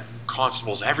Yeah.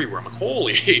 constables everywhere. I'm like,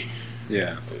 "Holy!"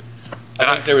 Yeah.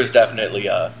 I think there was definitely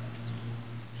a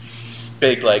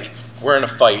big, like, we're in a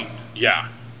fight. Yeah,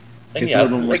 And It's a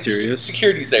little more serious.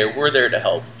 Security's there. We're there to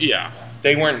help. yeah.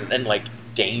 They weren't in, like,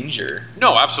 danger.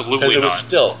 No, Because absolutely it was not.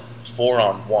 still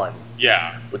 4-on-1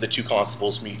 Yeah, with the 2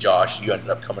 constables, me, Josh. You ended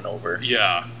up coming over.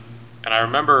 yeah. And I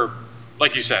remember,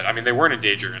 like you said, I mean, they weren't in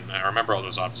danger, and I remember all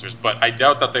those officers, but I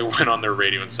doubt that they went on their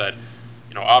radio and said,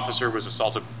 officer was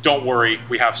assaulted. Don't worry,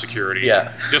 we have security.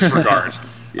 Yeah. Disregard.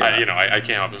 Yeah. I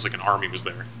came up, it was like an army was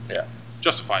there. Yeah.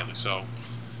 Justifiably so.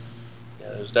 Yeah,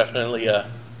 it was definitely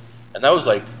and that was,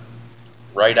 like,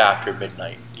 right after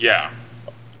midnight. Yeah.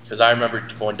 Because I remember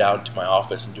going down to my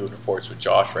office and doing reports with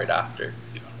Josh right after.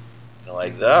 Yeah. And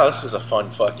like, oh, this is a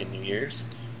fun fucking New Year's.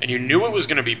 And you knew it was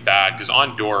going to be bad because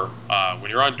on door,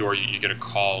 when you're on door, you get a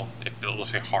call if they'll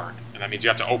say hard, and that means you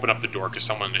have to open up the door because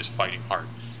someone is fighting hard.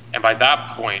 And by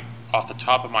that point, off the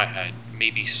top of my head,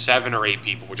 maybe 7 or 8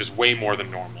 people, which is way more than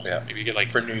normal. Yeah. Maybe you get like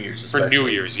For New Year's, for especially. New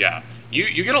Year's, yeah.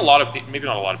 You get a lot of maybe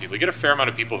not a lot of people. You get a fair amount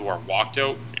of people who are walked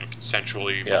out,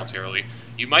 consensually, Yeah. voluntarily.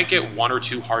 You might get 1 or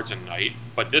 2 hards a night,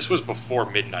 but this was before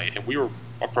midnight, and we were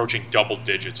approaching double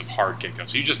digits of hard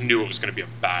kickouts. So you just knew it was going to be a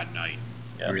bad night,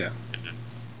 Yeah. and then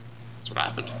that's what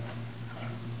happened.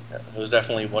 Yeah, it was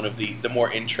definitely one of the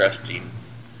more interesting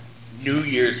New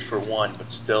Year's for one,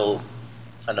 but still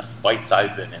kind of fights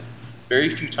I've been in. Very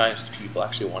few times do people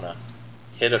actually want to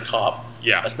hit a cop,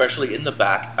 Yeah. especially in the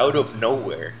back, out of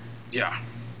nowhere. Yeah.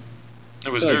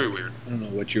 It was Like- very weird. I don't know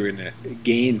what you're gonna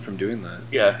gain from doing that.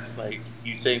 Yeah, like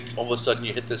you think all of a sudden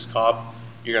you hit this cop,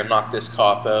 you're gonna knock this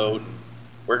cop out. And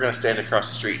we're gonna stand across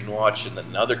the street and watch, and then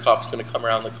another cop's gonna come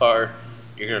around the car.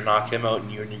 You're gonna knock him out,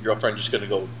 and you and your girlfriend are just gonna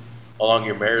go along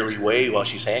your merrily way while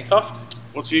she's handcuffed.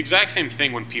 Well, it's the exact same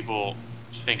thing when people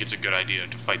think it's a good idea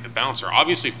to fight the bouncer.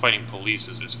 Obviously, fighting police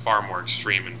is far more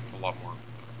extreme and a lot more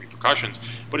repercussions,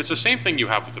 but it's the same thing you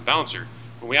have with the bouncer.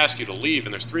 When we ask you to leave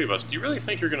and there's 3 of us, do you really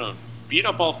think you're going to beat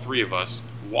up all 3 of us,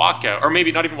 walk out, or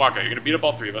maybe not even walk out, you're going to beat up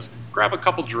all 3 of us, grab a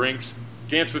couple drinks,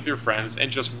 dance with your friends, and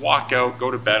just walk out,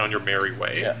 go to bed on your merry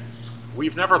way? Yeah.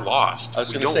 We've never lost. I was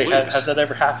We gonna don't say, lose. has that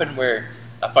ever happened where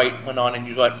a fight went on and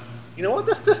you went, you know what,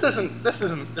 this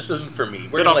isn't for me.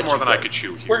 We're Bit gonna off let more you than go. I could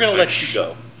chew here. We're gonna but- let you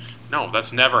go. No,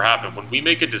 that's never happened. When we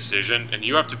make a decision, and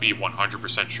you have to be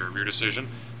 100% sure of your decision,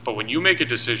 but when you make a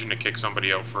decision to kick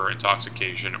somebody out for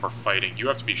intoxication or fighting, you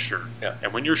have to be sure. Yeah.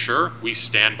 And when you're sure, we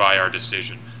stand by our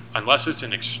decision. Unless it's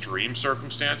an extreme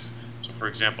circumstance. So, for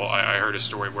example, I heard a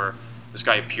story where this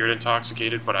guy appeared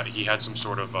intoxicated, but he had some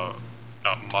sort of a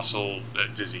muscle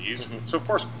disease. Mm-hmm. So, of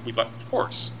course,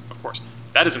 of course.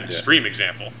 That is an extreme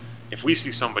example. If we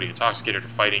see somebody intoxicated or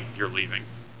fighting, you're leaving.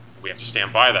 We have to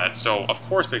stand by that. So, of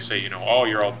course, they say, oh,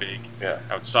 you're all big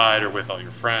outside or with all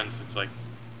your friends. It's like,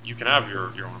 you can have your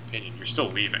own opinion. You're still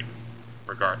leaving,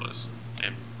 regardless.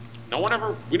 And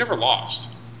we never lost.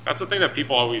 That's the thing that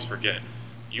people always forget.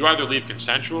 You either leave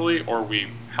consensually or we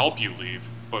help you leave.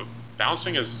 But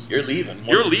bouncing is... You're leaving.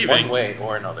 You're leaving. One way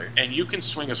or another. And you can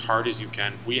swing as hard as you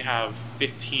can. We have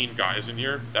 15 guys in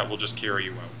here that will just carry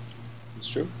you out. It's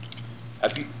true.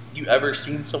 Have you ever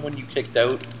seen someone you kicked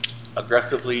out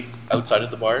aggressively outside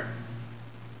of the bar?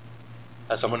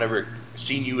 Has someone ever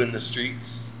seen you in the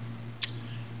streets?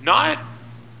 Not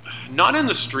in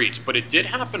the streets, but it did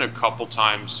happen a couple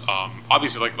times.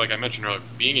 Obviously, like I mentioned earlier,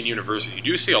 being in university, you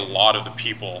do see a lot of the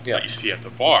people that you see at the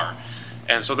bar.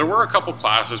 And so there were a couple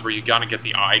classes where you got to get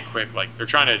the eye quick. Like, they're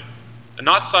trying to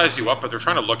not size you up, but they're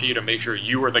trying to look at you to make sure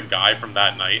you were the guy from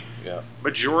that night. Yeah.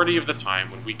 Majority of the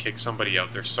time, when we kick somebody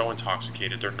out, they're so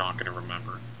intoxicated, they're not going to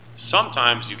remember.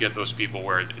 Sometimes you get those people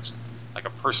where it's like a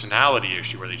personality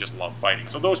issue where they just love fighting.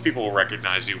 So those people will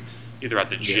recognize you either at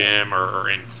the gym or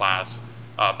in class.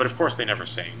 But of course, they never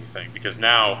say anything because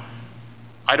now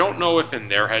I don't know if in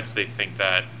their heads they think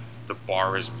that the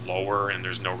bar is lower and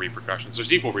there's no repercussions.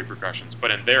 There's equal repercussions, but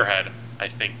in their head, I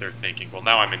think they're thinking, well,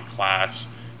 now I'm in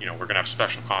class. We're going to have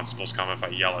special constables come if I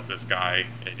yell at this guy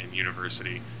in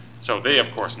university. So they,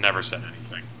 of course, never said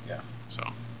anything. Yeah. So.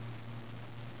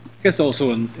 I guess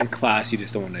also in class, you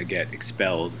just don't want to get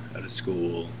expelled out of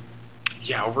school.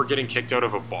 Yeah, over getting kicked out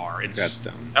of a bar. That's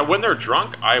dumb. And when they're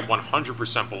drunk, I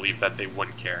 100% believe that they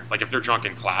wouldn't care. Like, if they're drunk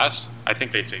in class, I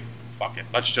think they'd say, fuck it,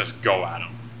 let's just go at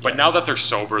them. But now that they're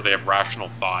sober, they have rational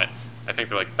thought. I think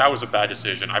they're like, that was a bad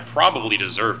decision. I probably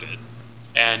deserved it.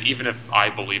 And even if I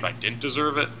believe I didn't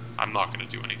deserve it, I'm not going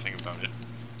to do anything about it.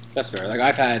 That's fair. Like,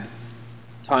 I've had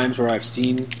times where I've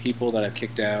seen people that I've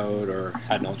kicked out or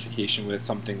had an altercation with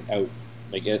something out,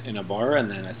 like in a bar,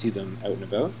 and then I see them out and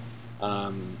about.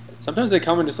 Sometimes they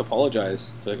come and just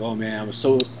apologize. They're like, "Oh man, I was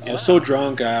so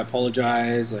drunk. I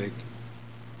apologize." Like,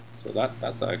 so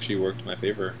that's actually worked in my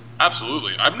favor.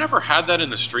 Absolutely. I've never had that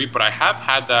in the street, but I have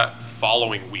had that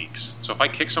following weeks. So if I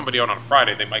kick somebody out on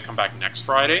Friday, they might come back next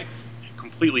Friday, a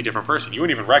completely different person. You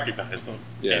wouldn't even recognize them.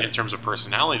 Yeah. And in terms of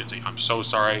personality, to say, "I'm so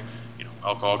sorry.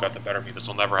 Alcohol got the better of me. This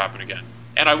will never happen again."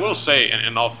 And I will say,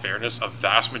 in all fairness, a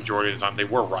vast majority of the time, they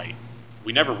were right.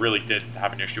 We never really did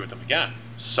have an issue with them again.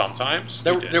 Sometimes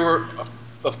there were,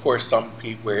 of course, some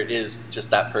people where it is just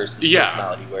that person's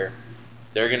personality where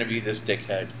they're going to be this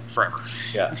dickhead forever.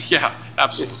 Yeah, yeah,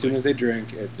 absolutely. As soon as they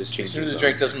drink, it just changes. As soon as they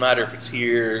drink, doesn't matter if it's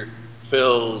here,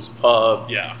 Phil's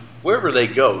pub, wherever they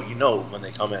go. When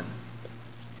they come in,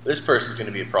 this person's going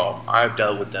to be a problem. I've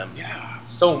dealt with them,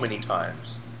 so many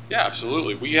times. Yeah,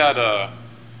 absolutely. We had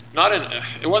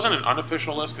it wasn't an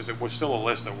unofficial list because it was still a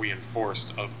list that we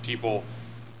enforced of people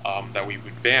that we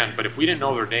would ban. But if we didn't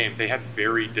know their name, they had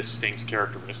very distinct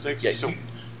characteristics. Yeah, so,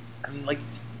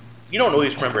 you don't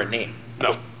always remember a name.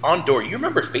 No. On door, you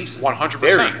remember faces 100%.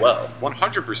 very well.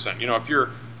 100%.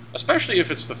 Especially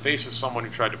if it's the face of someone who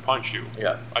tried to punch you,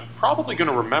 I'm probably going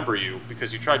to remember you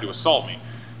because you tried to assault me.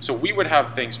 So we would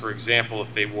have things, for example,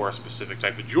 if they wore a specific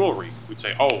type of jewelry, we'd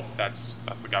say, oh, that's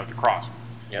the guy with the cross.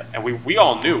 Yeah. And we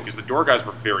all knew because the door guys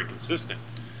were very consistent.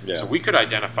 Yeah. So we could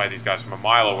identify these guys from a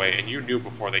mile away, and you knew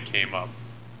before they came up.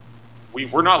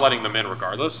 We're not letting them in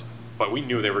regardless, but we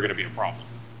knew they were going to be a problem.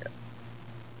 Yeah.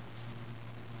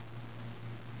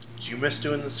 Did you miss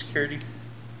doing the security?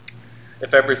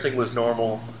 If everything was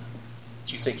normal,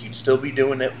 do you think you'd still be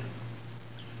doing it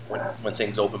when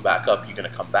things open back up? You're going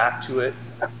to come back to it?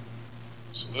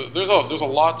 So there's a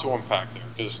lot to unpack there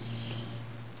because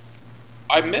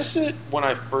I miss it when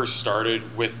I first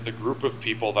started with the group of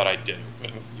people that I did it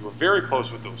with. You were very close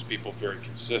with those people, very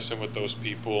consistent with those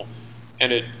people,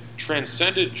 and it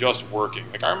transcended just working.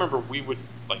 Like, I remember we would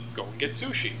go and get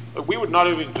sushi. Like, we would not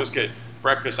even just get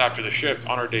breakfast after the shift.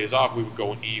 On our days off, we would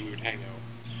go and eat, we would hang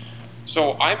out.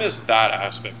 So I miss that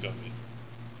aspect of it.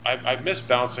 I miss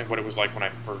bouncing what it was like when I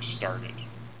first started.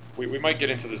 We might get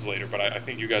into this later, but I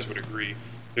think you guys would agree.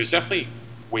 There's definitely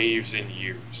waves in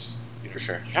years. For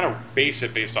sure. You kind of base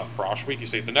it based off Frosh Week. You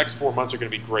say the next 4 months are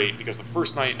going to be great because the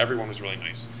first night everyone was really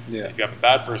nice. Yeah. If you have a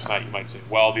bad first night, you might say,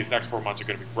 well, these next 4 months are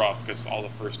going to be rough because all the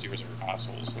first years are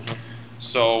assholes. Mm-hmm.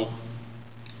 So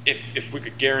if we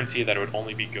could guarantee that it would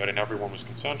only be good and everyone was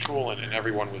consensual and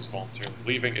everyone was voluntarily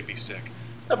leaving, it'd be sick.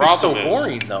 That'd be so Problem is,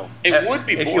 boring, though. it would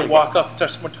be if boring, you walk up, tell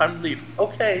someone time to leave.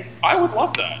 Okay, I would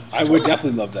love that. I would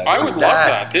definitely love that. I too. would love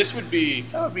that. that. This would be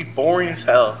boring as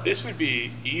hell. This would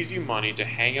be easy money to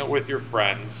hang out with your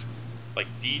friends, like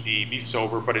DD, be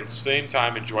sober, but at the same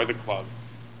time enjoy the club.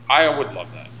 I would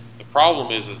love that. The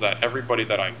problem is that everybody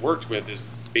that I worked with is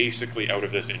basically out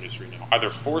of this industry now, either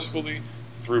forcefully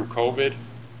through COVID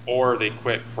or they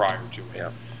quit prior to it.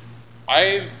 Yeah.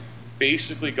 I've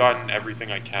basically gotten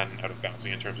everything I can out of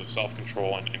bouncing in terms of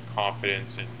self-control and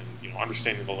confidence and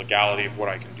understanding the legality of what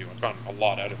I can do. I've gotten a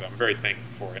lot out of it. I'm very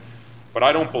thankful for it. But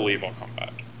I don't believe I'll come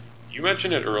back. You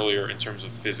mentioned it earlier in terms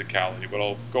of physicality, but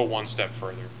I'll go one step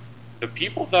further. The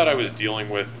people that I was dealing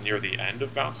with near the end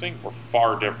of bouncing were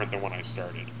far different than when I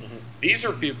started. Mm-hmm. These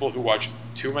are people who watch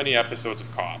too many episodes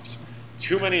of Cops,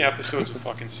 too many episodes of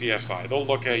fucking CSI. They'll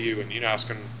look at you and ask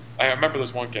him. I remember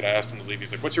this one kid, I asked him to leave.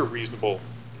 He's like, "What's your reasonable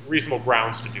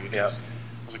grounds to do this?" Yeah.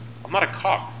 I was like, "I'm not a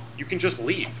cop. You can just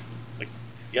leave." Like,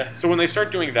 Yeah. so when they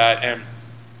start doing that, and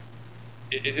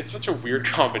it's such a weird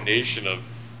combination of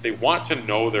they want to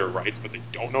know their rights, but they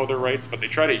don't know their rights, but they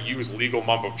try to use legal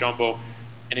mumbo jumbo,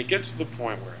 and it gets to the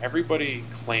point where everybody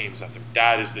claims that their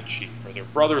dad is the chief, or their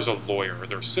brother's a lawyer, or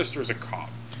their sister's a cop,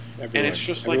 and it's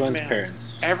just like, everyone's man,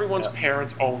 parents. everyone's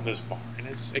parents own this bar, and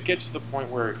it gets to the point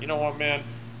where, you know what, man,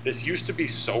 this used to be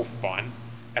so fun,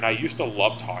 and I used to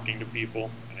love talking to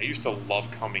people, and I used to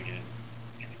love coming in,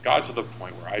 and it got to the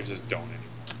point where I just don't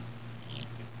anymore.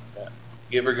 Yeah.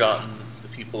 You ever gotten the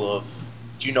people of,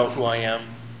 do you know who I am?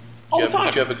 All the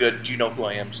time. Do you have a good, do you know who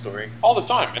I am story? All the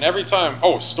time. And every time,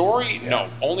 story? Yeah. No.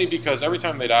 Only because every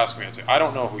time they'd ask me, I'd say, I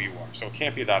don't know who you are, so it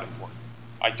can't be that important.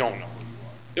 I don't know who you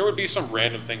are. There would be some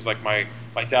random things like my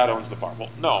dad owns the bar. Well,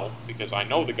 no, because I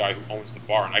know the guy who owns the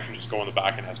bar, and I can just go in the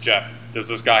back and ask Jeff, does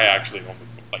this guy actually own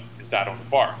his dad own the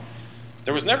bar?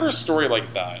 There was never a story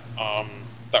like that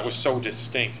that was so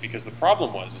distinct, because the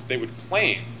problem is they would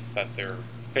claim that their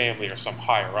family or some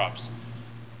higher-ups.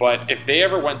 But if they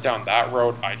ever went down that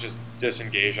road, I just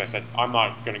disengaged. I said, I'm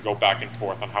not going to go back and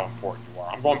forth on how important you are.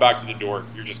 I'm going back to the door.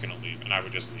 You're just going to leave. And I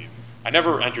would just leave. I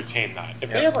never entertained that. If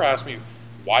they ever asked me,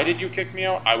 why did you kick me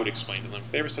out? I would explain to them.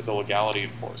 If they ever said the legality,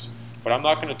 of course. But I'm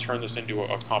not going to turn this into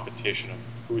a competition of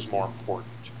who's more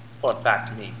important. Fun fact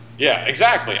to me. Yeah,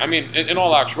 exactly. I mean, in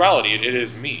all actuality, it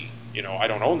is me. I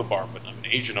don't own the bar, but I'm an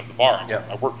agent of the bar.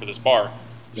 I work for this bar.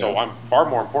 So I'm far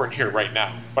more important here right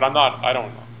now. But I'm not, I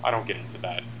don't get into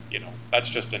that. That's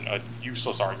just a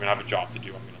useless argument. I have a job to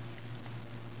do. I'm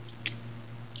going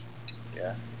to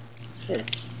leave. Yeah.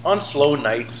 On slow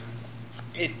nights,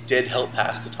 it did help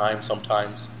pass the time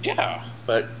sometimes. Yeah.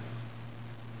 But at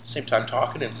the same time,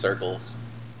 talking in circles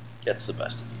gets the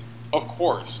best of you. Of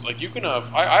course. Like, you can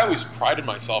have, I always prided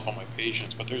myself on my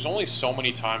patience, but there's only so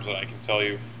many times that I can tell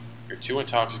you, you're too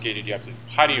intoxicated, you have to,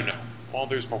 how do you know? Well,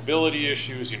 there's mobility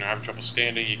issues, having trouble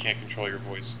standing, you can't control your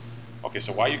voice. Okay,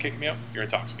 so why are you kicking me out? You're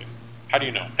intoxicated. How do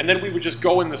you know? And then we would just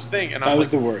go in this thing, and that was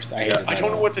the worst. I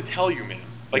don't know what to tell you, man.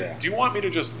 Like, do you want me to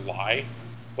just lie?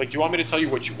 Like, do you want me to tell you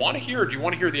what you want to hear, or do you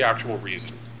want to hear the actual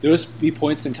reason? There would be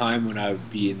points in time when I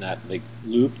would be in that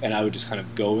loop, and I would just kind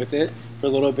of go with it for a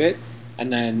little bit,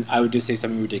 and then I would just say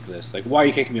something ridiculous, like, "Why are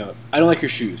you kicking me out? I don't like your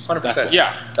shoes." 100%.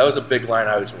 Yeah, that was a big line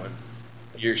I was went.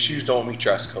 Your shoes don't meet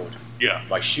dress code. Yeah,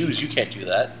 my shoes, you can't do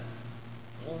that.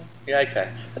 Well, yeah, I can.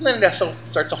 And then that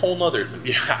starts a whole nother loop.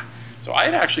 Yeah. So I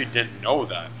actually didn't know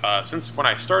that. Since when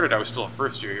I started, I was still a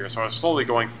first year here, so I was slowly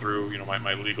going through,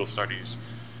 my legal studies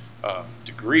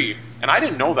degree, and I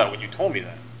didn't know that when you told me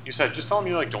that. You said, just tell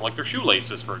me, don't like their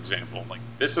shoelaces, for example. Like,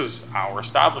 this is our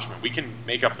establishment. We can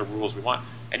make up the rules we want.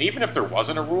 And even if there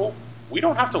wasn't a rule, we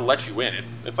don't have to let you in.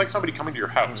 It's like somebody coming to your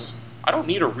house. I don't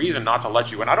need a reason not to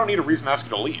let you in. I don't need a reason to ask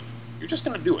you to leave. You're just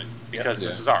going to do it because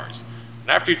this is ours. And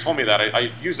after you told me that,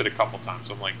 I used it a couple times.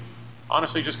 I'm like,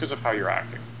 honestly, just because of how you're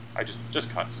acting. I just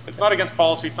cuts. It's not against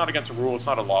policy. It's not against a rule. It's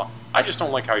not a law. I just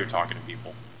don't like how you're talking to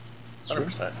people.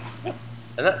 100%. Yeah.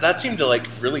 And that seemed to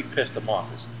really piss them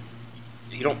off. Is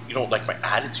you don't like my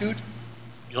attitude?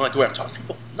 You don't like the way I'm talking to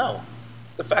people? No.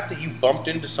 The fact that you bumped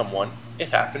into someone, it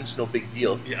happens, no big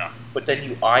deal. Yeah. But then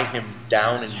you eye him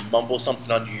down and you mumble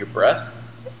something under your breath.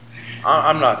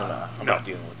 I'm not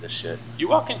dealing with this shit. You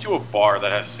walk into a bar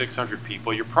that has 600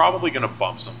 people, you're probably going to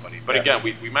bump somebody. But again,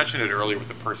 we mentioned it earlier with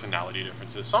the personality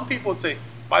differences. Some people would say,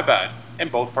 my bad.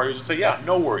 And both parties would say, yeah,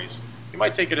 no worries. You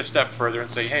might take it a step further and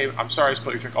say, hey, I'm sorry I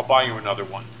spilled your drink. I'll buy you another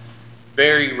one.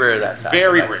 Very rare that's happened.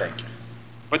 Very rare.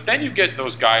 But then you get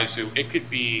those guys who, it could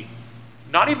be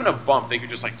not even a bump. They could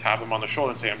just like tap them on the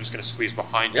shoulder and say, "I'm just going to squeeze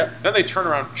behind you." Yeah. Then they turn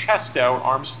around, chest out,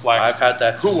 arms flexed. I've had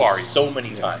that Who are you? so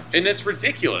many times. And it's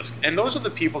ridiculous. And those are the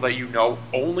people that you know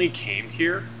only came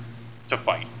here to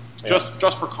fight,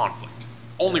 just for conflict.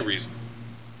 Only reason.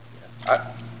 I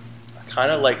kind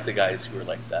of like the guys who are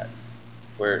like that,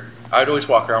 where I'd always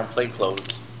walk around plain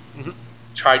clothes,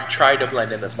 try to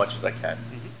blend in as much as I can.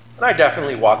 And I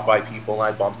definitely walk by people and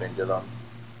I bump into them,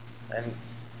 and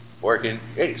working,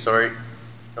 hey, sorry,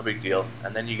 no big deal.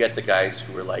 And then you get the guys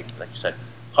who are like you said,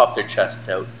 pop their chest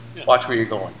out, watch where you're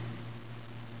going.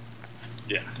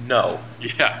 Yeah. No.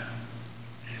 Yeah.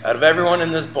 Out of everyone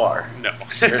in this bar, No.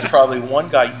 there's probably one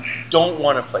guy you don't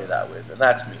want to play that with, and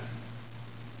that's me.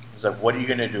 He's like, what are you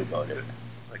going to do about it? I'm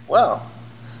like, well,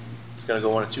 it's going to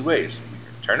go one of two ways. We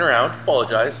can turn around,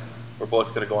 apologize, we're both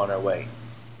going to go on our way.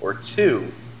 Or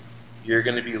two, you're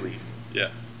going to be leaving. Yeah.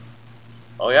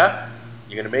 Oh, yeah?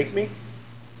 You're going to make me?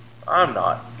 I'm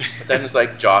not. But then it's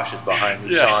like, Josh is behind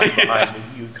me, Yeah. Sean's behind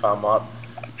me, you come up.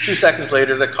 2 seconds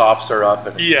later, the cops are up.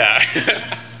 And it's,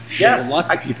 Yeah. yeah,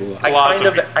 lots of people. I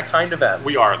kind of am.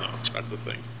 We are, though. That's the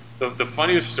thing. The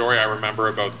funniest story I remember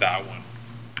about that one,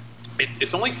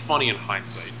 it's only funny in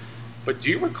hindsight, but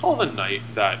do you recall the night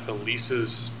that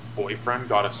Elise's boyfriend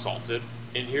got assaulted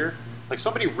in here? Like,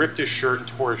 somebody ripped his shirt and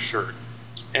tore his shirt.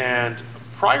 And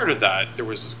prior to that, there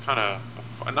was kind of,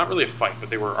 not really a fight, but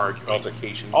they were arguing.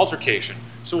 Altercation.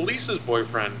 So Elise's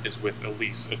boyfriend is with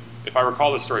Elise, if I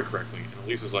recall the story correctly. And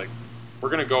Elise is like, we're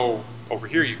going to go over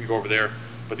here, you can go over there.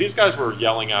 But these guys were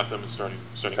yelling at them and starting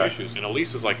issues. And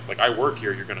Elise is like, I work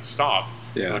here, you're going to stop.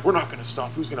 Yeah. They're like, we're not going to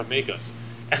stop, who's going to make us?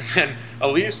 And then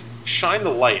Elise shined the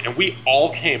light, and we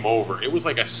all came over. It was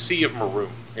like a sea of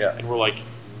maroon. Yeah. And we're like,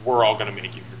 we're all going to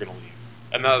make you, you're going to leave.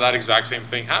 And that exact same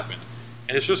thing happened.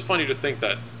 And it's just funny to think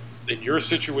that in your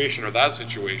situation or that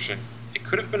situation, it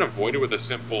could have been avoided with a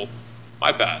simple,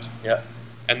 my bad. Yeah.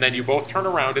 And then you both turn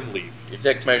around and leave. Your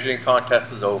dick measuring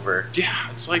contest is over.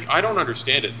 Yeah, it's like, I don't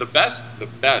understand it. The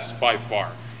best by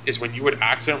far is when you would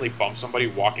accidentally bump somebody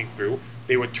walking through,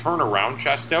 they would turn around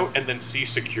chest out and then see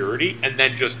security and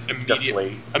then just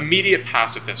immediate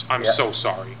pacifist. I'm so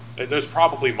sorry. There's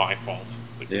probably my fault.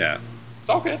 It's like, it's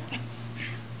all good.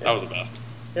 That was the best.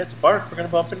 Yeah, it's a bar. We're going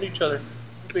to bump into each other.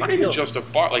 It's not even just a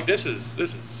bar. Like, this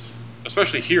is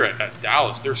especially here at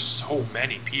Dallas, there's so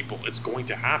many people. It's going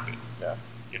to happen. Yeah.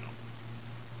 You know.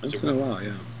 Once in a while,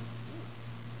 yeah.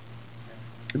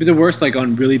 It'd be the worst, like,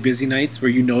 on really busy nights where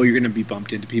you know you're going to be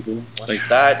bumped into people. Like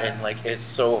that, and, like, it's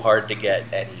so hard to get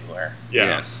anywhere. Yeah.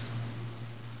 Yes.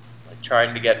 It's like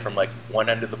trying to get from, like, one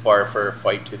end of the bar for a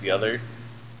fight to the other.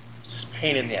 It's just a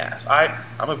pain in the ass.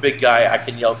 I'm a big guy. I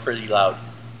can yell pretty loud.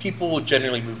 People will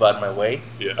generally move out of my way.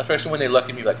 Yeah. Especially when they look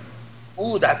at me like,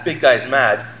 ooh, that big guy's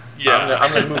mad. Yeah.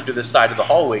 I'm gonna move to the side of the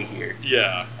hallway here.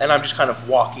 Yeah. And I'm just kind of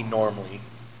walking normally,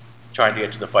 trying to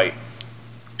get to the fight.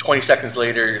 20 seconds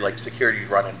later, like, security's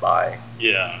running by.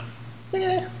 Yeah.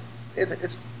 Yeah,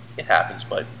 it happens,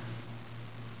 but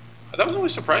That was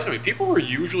always surprising me. People were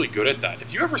usually good at that.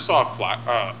 If you ever saw like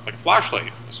a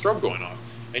flashlight, a strobe going off,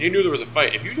 and you knew there was a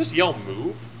fight, if you just yelled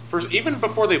 "move," even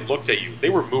before they looked at you, they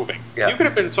were moving. Yeah. You could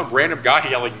have been some random guy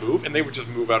yelling "move," and they would just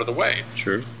move out of the way.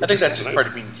 True. I think that's just nice. part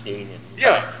of being Canadian.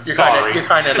 Yeah. You're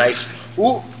kind of nice.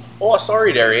 Ooh, oh,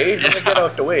 sorry there, eh? I'm gonna get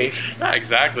out the way. Yeah,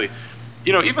 exactly.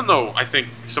 You know, even though I think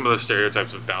some of the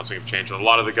stereotypes of bouncing have changed, a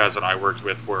lot of the guys that I worked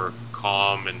with were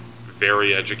calm and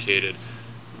very educated.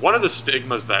 One of the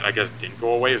stigmas that I guess didn't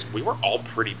go away is we were all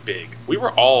pretty big. We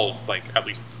were all like at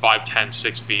least 5'10",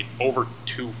 6 feet, over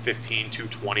 215,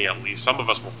 220 at least. Some of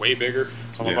us were way bigger.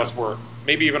 Some of us were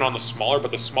maybe even on the smaller,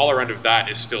 but the smaller end of that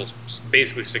is still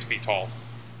basically 6 feet tall.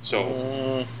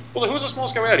 So, well, who was the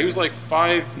smallest guy we had? He was like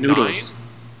 5'9". Noodles.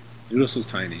 Noodles was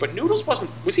tiny. But Noodles was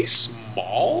he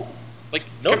small? Like,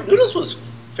 No, Noodles was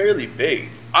fairly big.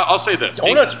 I'll say this.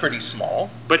 Donut's pretty small.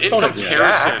 But in Donut's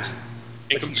comparison, jacked,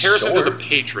 in but he's comparison to the short.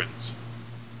 patrons,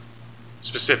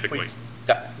 specifically,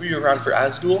 Wait, were you around for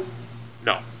Azul?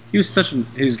 no. He was such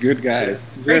he was a good guy.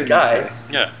 Great guy.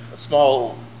 Yeah. A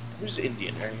small, he was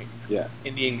Indian, right? Yeah.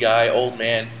 Indian guy, old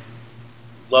man.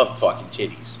 Loved fucking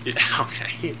titties. Yeah,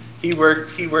 okay. He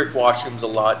worked washrooms a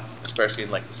lot, especially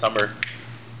in like the summer.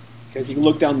 Because you can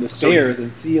look down the stairs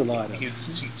and see a lot of. He'd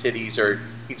see titties, or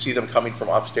he'd see them coming from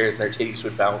upstairs, and their titties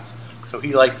would bounce. So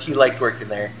he liked working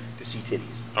there to see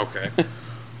titties. Okay.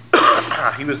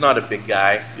 He was not a big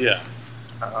guy, Yeah.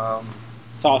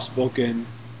 Soft spoken.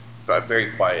 but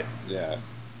very quiet. Yeah.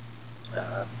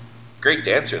 Great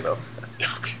dancer though.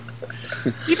 Okay.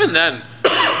 Even then,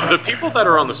 the people that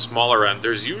are on the smaller end,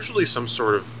 there's usually some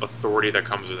sort of authority that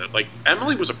comes with it. Like,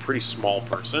 Emily was a pretty small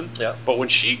person, Yeah. but when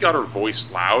she got her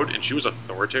voice loud and she was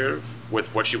authoritative,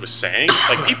 with what she was saying,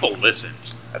 like people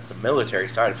listened. That's the military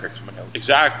side of her coming out.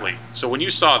 Exactly. So when you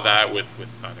saw that with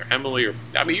either Emily or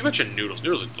I mean, you mentioned Noodles.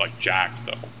 Noodles is like jacked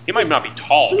though. He might not be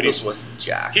tall, but Noodles wasn't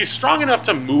jacked. he's strong enough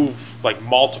to move like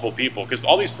multiple people because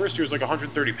all these first years like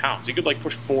 130 pounds. He could like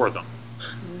push 4 of them.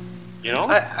 You know?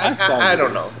 I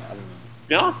don't know.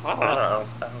 Yeah, I don't know.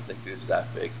 I don't think it was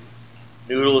that big.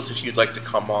 Noodles, if you'd like to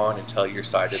come on and tell your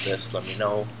side of this, let me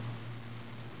know.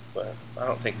 But I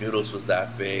don't think Noodles was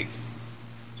that big.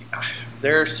 See,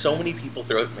 there are so many people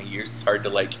throughout my years, it's hard to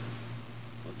like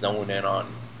zone in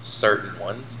on certain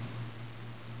ones.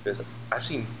 Because I've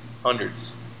seen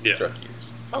hundreds throughout the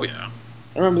years. Oh yeah.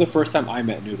 I remember the first time I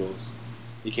met Noodles.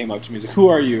 He came up to me. He's like, "Who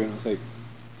are you?" And I was like,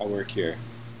 "I work here."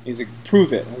 He's like,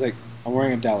 "Prove it." I was like, "I'm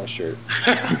wearing a Dallas shirt."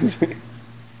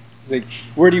 He's like,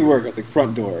 "Where do you work?" I was like,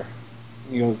 "Front door."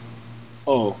 And he goes,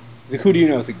 "Oh." He's like, "Who do you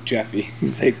know?" I was like, "Jeffy."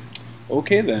 He's like,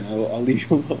 "Okay then, I'll leave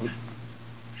you alone."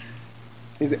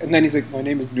 And then he's like, "My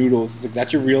name is Noodles." He's like,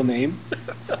 "That's your real name?"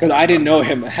 Because I didn't know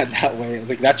him that way. I was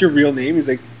like, "That's your real name?" He's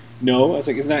like, "No." I was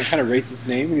like, "Isn't that kind of racist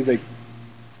name?" And he's like,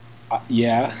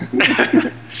 "Yeah."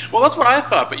 Well, that's what I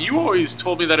thought, but you always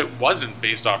told me that it wasn't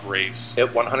based off race.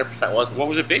 It 100% wasn't. What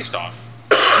was it based off?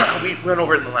 We went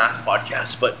over it in the last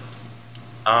podcast, but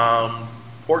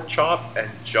Pork Chop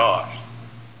and Josh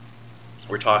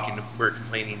we're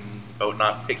complaining about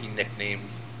not picking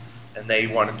nicknames, and they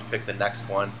wanted to pick the next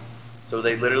one. So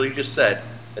they literally just said,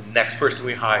 the next person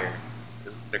we hire,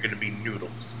 they're going to be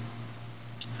Noodles.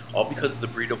 All because of the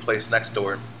burrito place next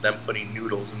door, them putting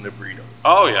noodles in the burritos.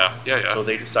 Oh, yeah. So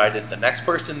they decided the next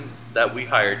person that we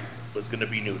hired was going to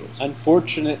be Noodles.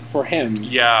 Unfortunate for him.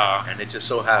 Yeah. And it just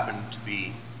so happened to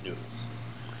be Noodles.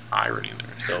 Irony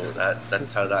there. So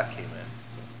that's how that came in.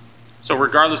 So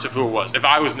regardless of who it was, if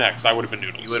I was next, I would have been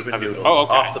Noodles. You would have been Noodles. Oh,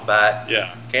 okay. Off the bat.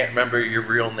 Yeah. Can't remember your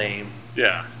real name.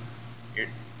 Yeah. Your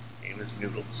name is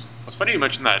Noodles. It's funny you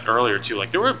mentioned that earlier too.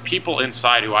 Like there were people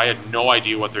inside who I had no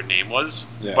idea what their name was,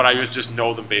 but I would just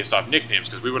know them based off nicknames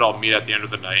because we would all meet at the end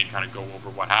of the night and kind of go over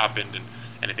what happened and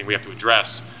anything we have to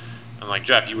address. And like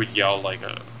Jeff, you would yell like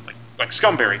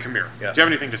Scumberry, come here. Yeah. Do you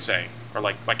have anything to say? Or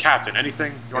like Captain,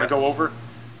 anything you want to go over?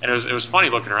 And it was funny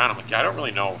looking around. I'm like, I don't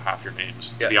really know half your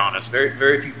names, to be honest. Very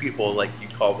very few people like you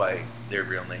call by their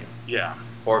real name. Yeah.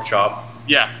 Pork Chop.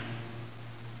 Yeah.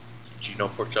 Do you know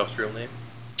Pork Chop's real name?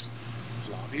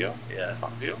 Flavio? Yeah.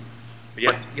 Flavio? But you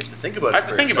have to think about it. I have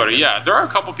to think about it, yeah. There are a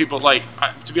couple people,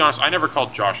 to be honest, I never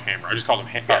called Josh Hammer. I just called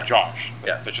him Josh.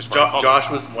 Yeah. That's just what I called Josh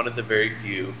him. was one of the very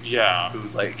few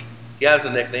who, he has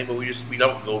a nickname, but we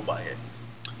don't go by it.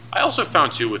 I also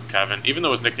found, too, with Kevin, even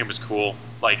though his nickname was cool,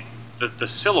 the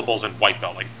syllables in white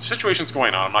belt, the situation's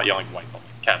going on, I'm not yelling white belt.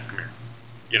 Kev, come here.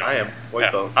 You know? I am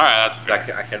white belt. All right, that's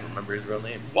fair. I can't remember his real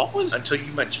name. Until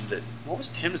you mentioned it. What was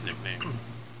Tim's nickname?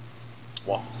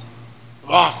 Waffles.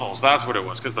 Waffles, that's what it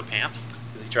was, because the pants?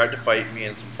 He tried to fight me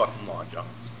in some fucking long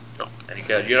johns. Oh. And he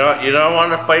said, you don't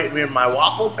want to fight me in my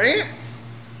waffle pants?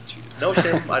 Jesus. No,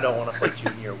 Tim, I don't want to fight you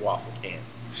in your waffle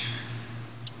pants.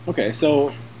 Okay,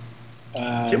 so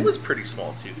Tim was pretty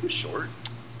small too. He was short.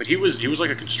 But he was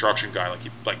like a construction guy,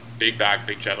 like big back,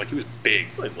 big jet, he was big.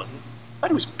 No, he wasn't. I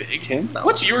thought he was big. Tim? No.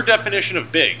 What's your definition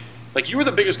of big? You were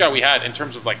the biggest guy we had in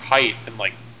terms of height and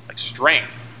like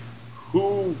strength.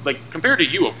 Who compared to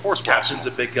you, of course, Captain's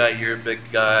a big guy. You're a big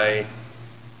guy.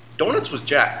 Donuts was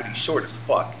Jack, but he's short as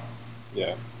fuck.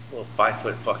 Yeah. A little 5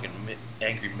 foot fucking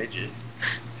angry midget.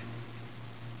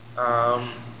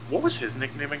 What was his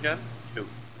nickname again? Who?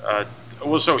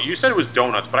 Well, so you said it was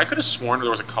Donuts, but I could have sworn there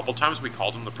was a couple times we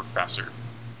called him the Professor.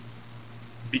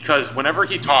 Because whenever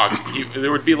he talked,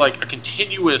 there would be a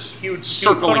continuous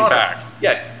circling back.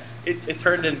 Yeah, it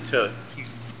turned into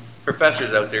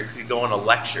professors out there because he'd go on a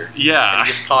lecture. Yeah. And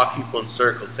just talk people in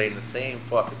circles saying the same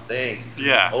fucking thing.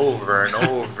 Yeah. Over and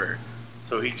over.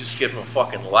 So he'd just give him a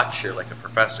fucking lecture like a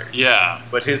professor. Yeah.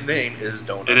 But his name is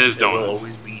Donuts. It is Donuts. It will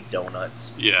always be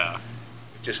Donuts. Yeah.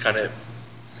 It's just kind of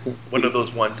one of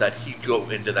those ones that he'd go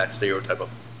into that stereotype of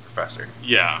professor.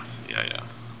 Yeah.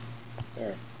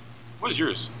 There. What was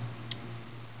yours?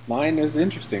 Mine is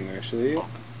interesting, actually.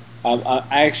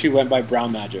 I actually went by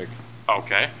Brown Magic.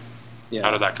 Okay. Yeah.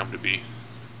 How did that come to be? I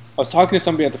was talking to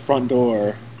somebody at the front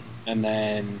door, and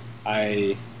then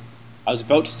I was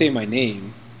about to say my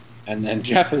name, and then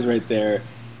Jeff was right there,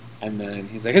 and then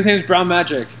he's like, his name's Brown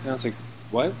Magic. And I was like,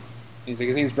 what? And he's like,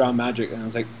 his name's Brown Magic. And I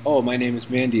was like, oh, my name is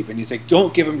Mandeep. And he's like,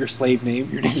 don't give him your slave name.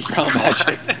 Your name's Brown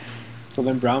Magic. So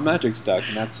then Brown Magic stuck,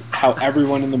 and that's how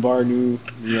everyone in the bar knew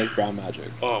me as Brown Magic.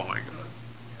 Oh, my God.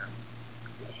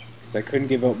 because I couldn't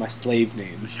give out my slave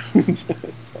name.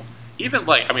 So, Even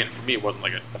like, I mean, for me, it wasn't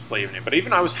like a slave name, but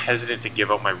even I was hesitant to give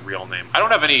out my real name. I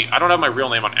don't have my real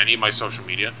name on any of my social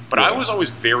media, but I Yeah. was always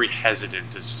very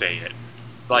hesitant to say it.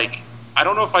 Like, I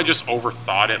don't know if I just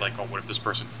overthought it. Like, oh, what if this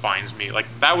person finds me? Like,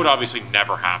 that would obviously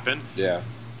never happen. yeah.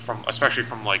 Especially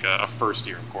from like a first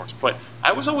year, of course. But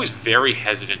I was always very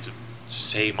hesitant to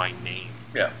say my name.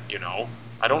 Yeah. You know,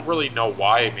 I don't really know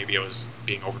why. Maybe I was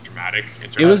being over dramatic.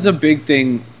 It was a big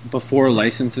thing before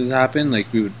licenses happened. Like,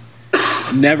 we would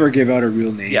never give out a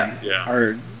real name.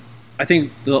 Yeah. I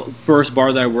think the first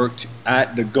bar that I worked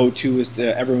at, the go-to is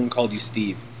everyone called you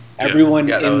Steve. Everyone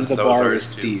Yeah, in the that was bar ours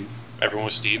is too. Steve. Everyone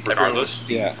was Steve, Everyone regardless. was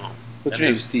Steve. Yeah. Oh, What's And your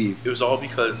it- name, Steve? It was all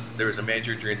because there was a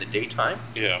manager during the daytime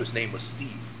yeah. whose name was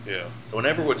Steve. Yeah. So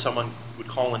whenever someone would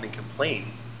call in and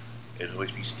complain, it would always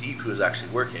be Steve who was actually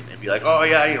working and be like, "Oh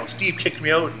yeah, Steve kicked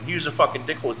me out and he was a fucking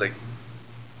dickhole." It's like,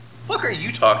 "The fuck are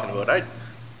you talking about? I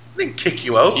didn't kick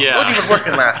you out. Yeah. I wasn't even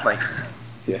working last night."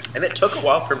 Yeah. And it took a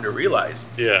while for him to realize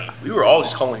Yeah. we were all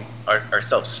just calling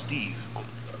ourselves Steve,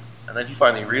 and then he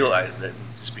finally realized it and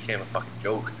it just became a fucking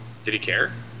joke. Did he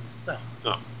care? No.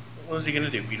 No. What was he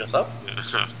gonna do? Beat us up? Yeah.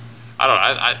 I don't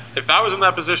know. If I was in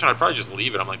that position, I'd probably just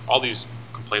leave it. I'm like, all these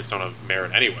complaints don't have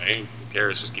merit anyway. Who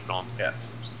cares? Just keep calling. Yeah.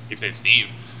 Keep saying Steve.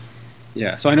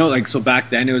 Yeah, so I know, like, so back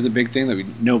then it was a big thing that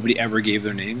nobody ever gave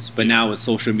their names, but now with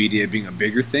social media being a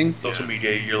bigger thing, Social Yeah.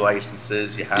 media, your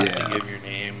licenses, you have Yeah. to give your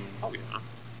name. Oh yeah.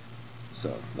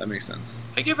 so that makes sense.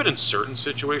 I give it in certain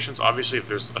situations. Obviously, if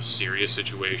there's a serious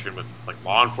situation with like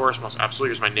law enforcement, absolutely,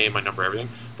 here's my name, my number, everything.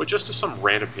 But just to some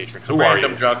random patron, who are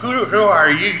Random you? drunk. Who are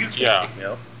you? You can't Yeah. kick me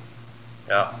out.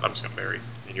 Yeah. I'm just gonna bury,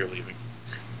 and you're leaving.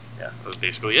 Yeah. That was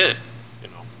basically it. You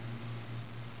know.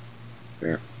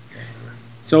 Fair.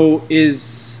 So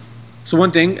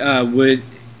one thing, would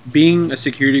being a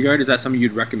security guard, is that something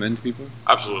you'd recommend to people?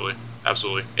 Absolutely,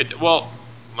 absolutely.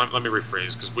 Let me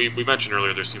rephrase, because we mentioned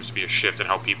earlier there seems to be a shift in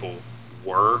how people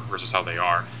were versus how they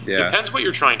are. Yeah. Depends what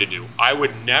you're trying to do. I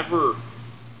would never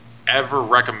ever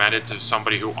recommend it to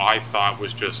somebody who I thought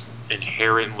was just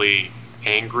inherently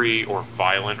angry or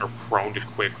violent or prone to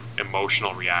quick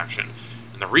emotional reaction.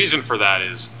 And the reason for that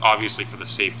is obviously for the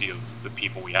safety of the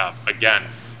people we have. Again,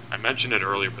 I mentioned it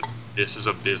earlier, but this is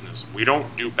a business. We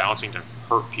don't do bouncing to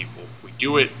hurt people. We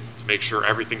do it to make sure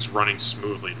everything's running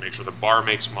smoothly, to make sure the bar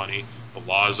makes money, the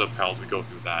law is upheld. We go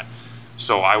through that.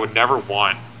 So I would never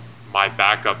want my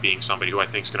backup being somebody who I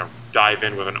think is going to dive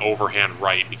in with an overhand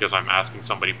right because I'm asking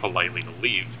somebody politely to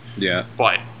leave. Yeah.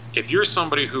 But if you're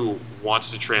somebody who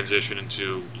wants to transition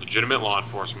into legitimate law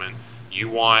enforcement, you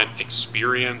want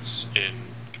experience in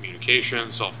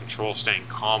communication, self-control, staying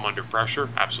calm under pressure,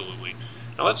 absolutely.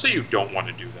 Now, let's say you don't want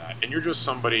to do that, and you're just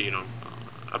somebody,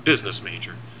 a business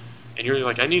major, and you're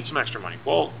like, I need some extra money.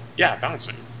 Well, yeah,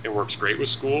 bouncing. It works great with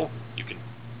school. You can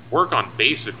work on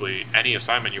basically any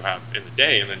assignment you have in the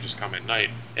day and then just come at night.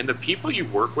 And the people you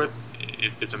work with,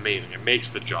 it's amazing. It makes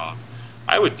the job.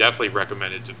 I would definitely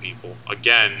recommend it to people.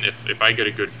 Again, if I get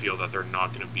a good feel that they're not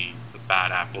going to be the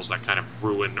bad apples that kind of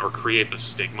ruin or create the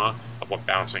stigma of what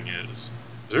bouncing is.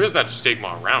 There is that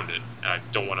stigma around it, and I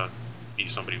don't want to be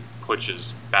somebody who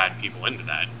pushes bad people into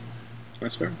that.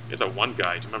 That's fair. You had that one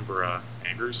guy, do you remember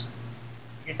Angers?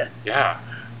 Yeah. Yeah.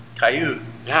 Caillou.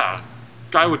 Yeah.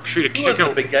 Guy would treat a He kick wasn't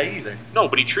a out. big guy either. No,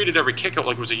 but he treated every kick out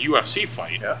like it was a UFC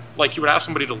fight. Yeah. Like he would ask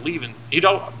somebody to leave, and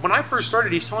when I first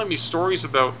started, he's telling me stories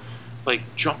about like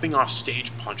jumping off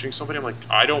stage, punching somebody. I'm like,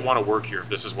 I don't want to work here if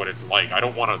this is what it's like. I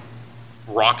don't want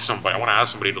to rock somebody. I want to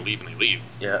ask somebody to leave, and they leave.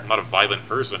 Yeah. I'm not a violent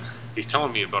person. He's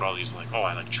telling me about all these like, oh,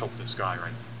 I like choke this guy, or I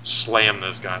slam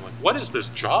this guy. I'm like, what is this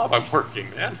job I'm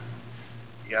working, man?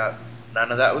 Yeah. None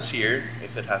of that was here,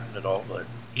 if it happened at all, but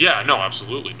Yeah, no,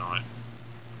 absolutely not.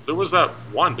 There was that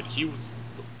one, but he was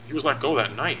let go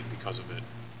that night because of it.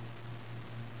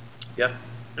 yeah.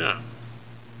 Yeah.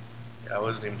 I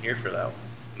wasn't even here for that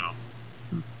one.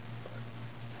 No.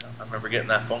 I remember getting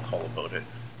that phone call about it.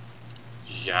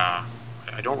 Yeah.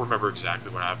 I don't remember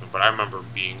exactly what happened, but I remember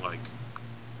being like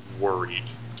worried.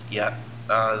 Yeah.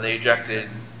 They ejected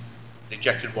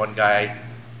one guy.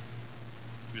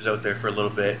 He was out there for a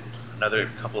little bit. Another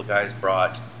couple of guys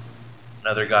brought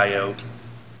another guy out.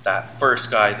 That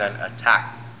first guy then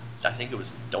attacked, I think it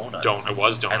was Donuts. It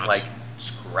was Donuts. And like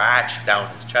scratched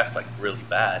down his chest like really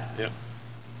bad. Yeah.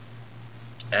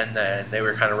 And then they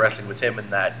were kind of wrestling with him,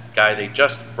 and that guy they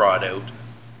just brought out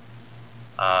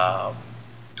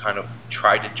kind of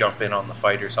tried to jump in on the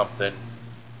fight or something,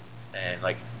 and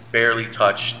like barely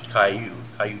touched Caillou.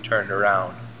 Caillou turned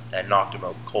around and knocked him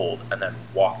out cold, and then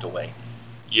walked away.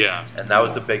 Yeah. And that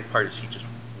was the big part, is he just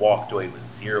walked away with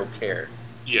zero care.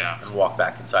 Yeah. and walk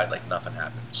back inside like nothing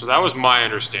happened. So that was my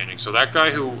understanding. So that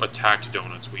guy who attacked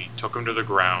Donuts, we took him to the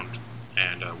ground,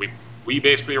 and we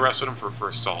basically arrested him for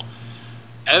assault.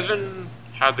 Evan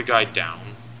had the guy down.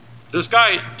 This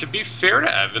guy, to be fair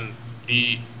to Evan,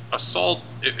 the assault,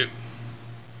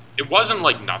 it wasn't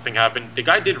like nothing happened. The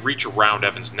guy did reach around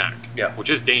Evan's neck, Yeah. which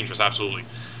is dangerous, absolutely.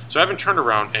 So Evan turned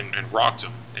around and rocked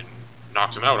him and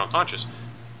knocked him out unconscious.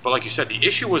 But like you said, the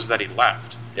issue was that he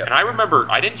left. Yeah. And I remember,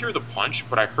 I didn't hear the punch,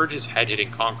 but I heard his head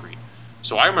hitting concrete.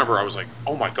 So I remember I was like,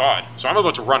 oh my God. So I'm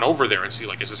about to run over there and see,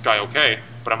 like, is this guy okay?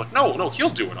 But I'm like, no, he'll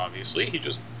do it, obviously. He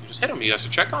just hit him. He has to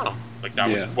check on him. Like, that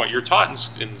was Yeah. what you're taught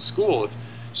in school with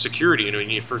security, you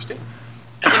need first aid.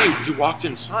 And then he walked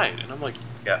inside, and I'm like,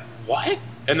 Yeah. what?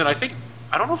 And then I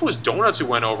don't know if it was Donuts who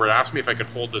went over and asked me if I could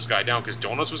hold this guy down because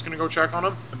Donuts was going to go check on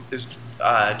him. It was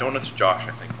Donuts or Josh,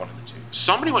 I think, one of the two.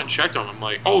 Somebody went and checked on him. I'm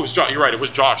like, oh, it was Josh. You're right, it was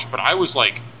Josh. But I was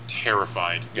like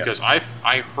terrified Yeah. because I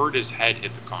heard his head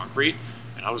hit the concrete,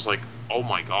 and I was like, oh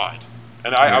my God.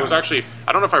 And I was actually,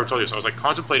 I don't know if I ever told you this, I was like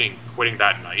contemplating quitting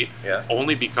that night Yeah.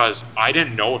 only because I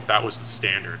didn't know if that was the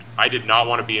standard. I did not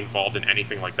want to be involved in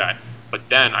anything like that. But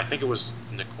then I think it was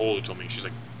Nicole who told me, she's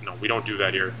like, no, we don't do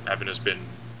that here. Evan has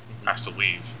to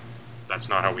leave. That's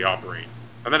not how we operate.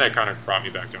 And then it kind of brought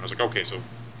me back down. I was like, okay, so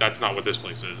that's not what this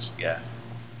place is. Yeah.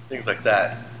 Things like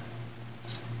that.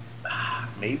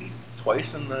 Maybe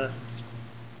twice in the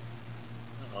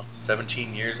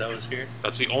 17 years I was here.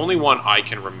 That's the only one I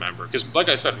can remember. Because, like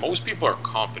I said, most people are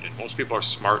competent. Most people are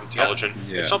smart, intelligent.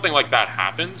 Yeah. If something like that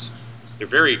happens, they're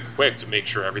very quick to make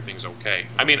sure everything's okay.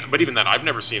 I mean, but even then, I've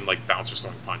never seen like bouncers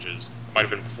throwing punches. It might have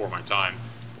been before my time.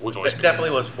 We've always It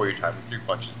definitely was before your time. We threw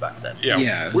punches back then.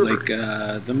 Yeah, it we was were-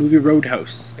 like the movie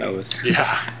Roadhouse. That was yeah,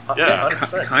 Yeah, yeah.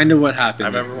 100%. kind of what happened.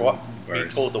 I remember being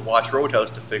Bars. told to watch Roadhouse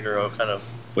to figure out kind of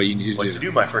what you need what to to do.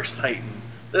 do my first night.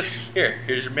 And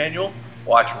here's your manual.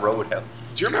 Watch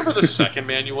Roadhouse. Do you remember the second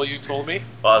manual you told me?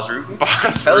 Boz Rutan.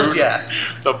 Boss Hells Rutan, yeah.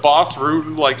 the Boss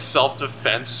Rutan like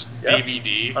self-defense Yep.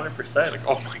 DVD. 100%. Like,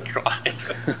 oh my God.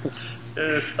 It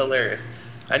is hilarious.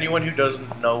 Anyone who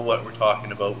doesn't know what we're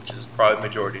talking about, which is probably the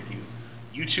majority of you,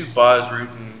 YouTube Boz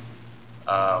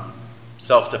Rutan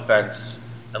self-defense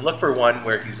and look for one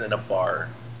where he's in a bar.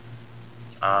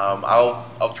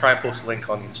 I'll try and post a link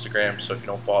on Instagram, so if you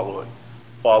don't follow it,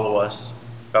 follow us,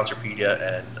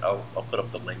 Bouncerpedia, and I'll put up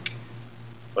the link.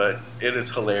 But it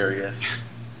is hilarious.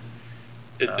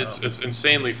 It's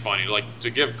insanely funny. Like, to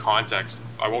give context,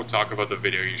 I won't talk about the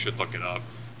video. You should look it up.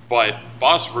 But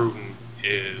Boss Rutan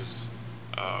is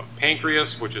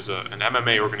Pancreas, which is an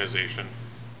MMA organization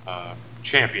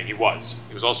champion. He was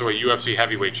also a UFC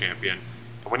heavyweight champion.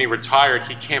 And when he retired,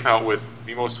 he came out with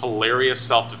the most hilarious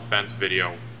self-defense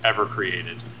video ever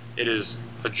created. It is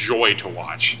a joy to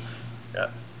watch. Yeah,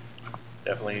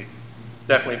 definitely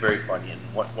very funny, and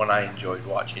one I enjoyed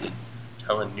watching and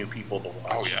telling new people to watch.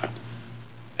 Oh yeah.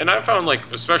 And I found,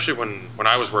 like, especially when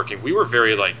I was working, we were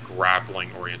very like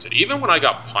grappling oriented. Even when I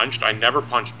got punched, I never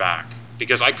punched back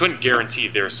because I couldn't guarantee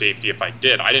their safety. If I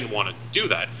did, I didn't want to do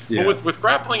that. Yeah. But with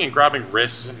grappling and grabbing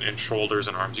wrists and shoulders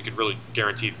and arms, you could really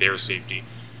guarantee their safety.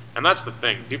 And that's the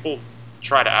thing. People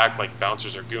try to act like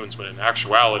bouncers are goons, when in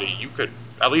actuality, you could,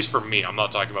 at least for me, I'm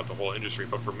not talking about the whole industry,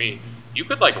 but for me, you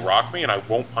could like rock me and I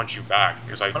won't punch you back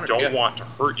because I don't Yeah. want to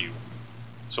hurt you.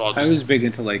 So I'll I just... was big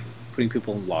into like putting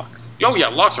people in locks. Oh yeah,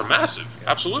 locks are massive.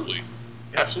 Absolutely.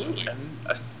 Yeah. Absolutely.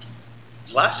 And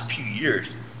last few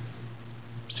years,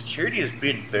 security has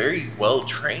been very well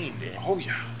trained Oh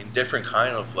yeah. in different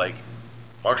kind of like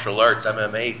martial arts,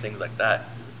 MMA, things like that,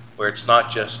 where it's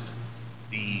not just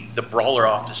the brawler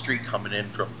off the street coming in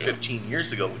from 15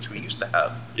 years ago, which we used to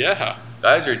have. Yeah.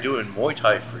 Guys are doing Muay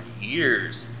Thai for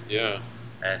years Yeah.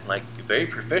 and like very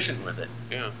proficient with it.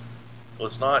 Yeah. So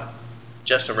it's not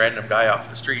just a random guy off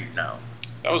the street now.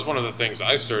 That was one of the things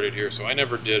I started here. So I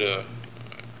never did a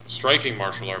striking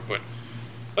martial art, but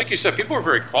like you said, people are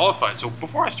very qualified. So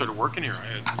before I started working here, I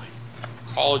had like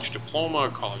college diploma,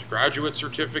 college graduate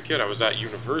certificate. I was at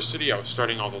university. I was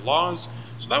studying all the laws.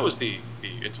 So that was the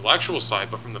intellectual side.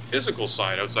 But from the physical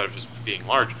side, outside of just being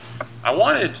large, I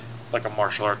wanted like a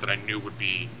martial art that I knew would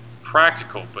be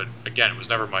practical. But again, it was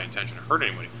never my intention to hurt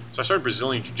anybody. So I started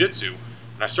Brazilian Jiu-Jitsu,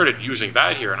 and I started using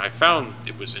that here. And I found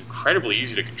it was incredibly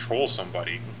easy to control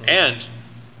somebody. And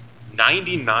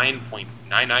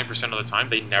 99.99% of the time,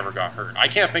 they never got hurt. I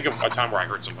can't think of a time where I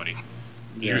hurt somebody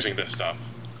using this stuff.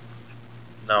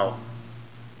 No.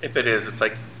 If it is, it's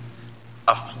like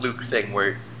a fluke thing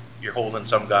where you're holding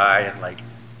some guy and like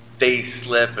they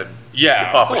slip and Yeah,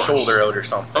 you pop of a course. shoulder out or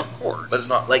something. Of course. But it's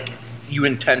not like you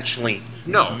intentionally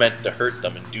No. meant to hurt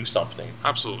them and do something.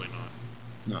 Absolutely not.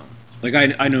 No. Like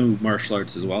I know martial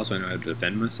arts as well, so I know how to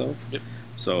defend myself. Yep.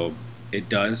 So it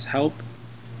does help,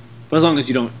 but as long as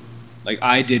you don't, like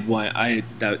I did one,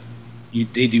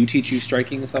 they do teach you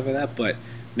striking and stuff like that, but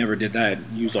never did that.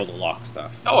 I used all the lock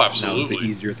stuff. Oh, And that was absolutely. the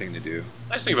easier thing to do.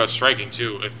 Nice thing about striking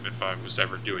too, if I was to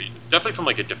ever do it, definitely from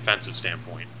like a defensive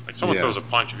standpoint. Like someone Yeah. throws a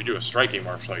punch, if you do a striking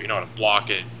martial art, you know how to block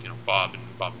it, bob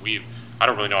and weave. I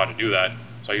don't really know how to do that,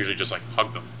 so I usually just like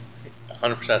hug them.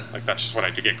 100%. Like that's just what I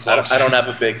do, get I close. I don't have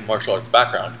a big martial arts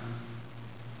background,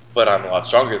 but I'm a lot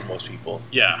stronger than most people.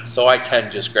 Yeah, So I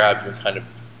can just grab you and kind of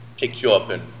pick you up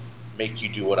and make you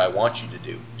do what I want you to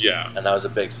do. yeah, And that was a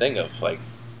big thing of like,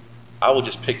 I will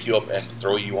just pick you up and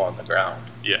throw you on the ground,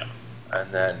 yeah,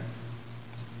 and then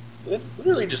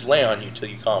literally just lay on you till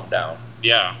you calm down.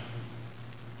 yeah,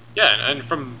 yeah. And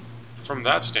from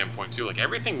that standpoint too, like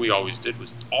everything we always did was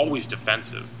always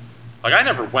defensive. Like I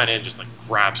never went in just like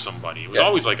grab somebody. It was Yeah.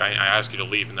 always like I ask you to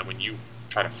leave, and then when you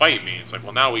try to fight me, it's like,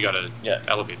 well, now we got to Yeah.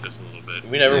 elevate this a little bit.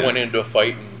 We never Yeah. went into a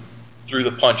fight and threw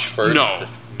the punch first No,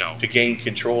 no. to gain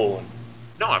control. And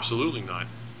No, absolutely not.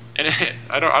 And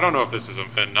I don't know if this is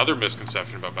another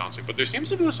misconception about bouncing, but there seems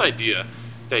to be this idea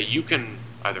that you can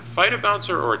either fight a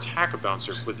bouncer or attack a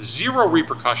bouncer with zero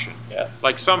repercussion. yeah,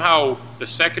 Like somehow the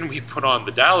second we put on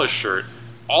the Dallas shirt,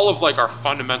 all of like our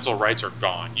fundamental rights are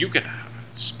gone. You can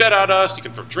spit at us, you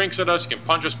can throw drinks at us, you can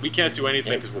punch us. We can't do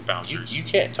anything because we're bouncers. you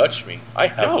can't touch me. I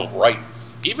have No.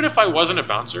 rights. Even if I wasn't a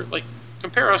bouncer, like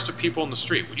compare us to people in the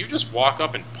street. Would you just walk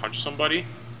up and punch somebody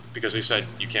because they said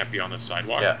you can't be on this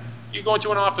sidewalk? Yeah. You go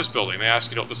into an office building, they ask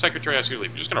you to, the secretary asks you to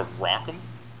leave. You're just gonna rock them?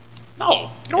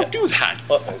 No, you don't do that.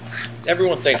 Well,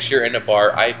 everyone thinks you're in a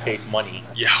bar. I paid money.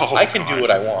 Yeah, oh I can God. do what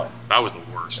I want. That was the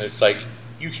worst. It's like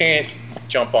you can't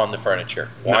jump on the furniture.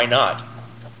 Why No. not?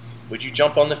 Would you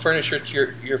jump on the furniture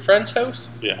to your friend's house?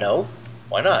 Yeah. No.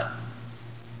 Why not?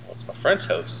 Well, it's my friend's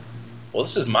house. Well,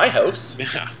 this is my house.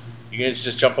 Yeah. You guys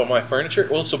just jump on my furniture?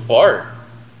 Well, it's a bar.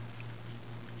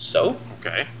 So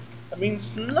Okay. that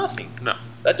means nothing. No.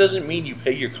 That doesn't mean you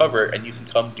pay your cover and you can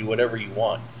come do whatever you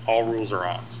want. All rules are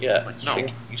off. Yeah. Like, no.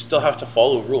 Like, you still have to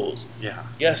follow rules. Yeah.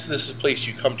 Yes, this is a place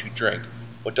you come to drink,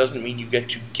 but doesn't mean you get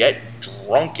to get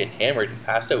drunk and hammered and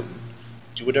pass out and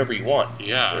do whatever you want.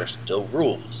 Yeah. There are still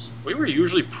rules. We were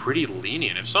usually pretty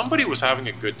lenient. If somebody was having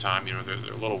a good time, they're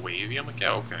a little wavy, I'm like,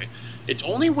 yeah, okay. It's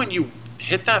only when you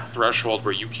hit that threshold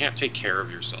where you can't take care of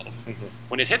yourself.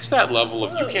 When it hits that level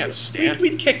of you can't stand.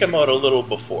 We'd kick him out a little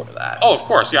before that. Oh, of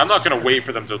course. Yeah, I'm not going to wait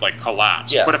for them to like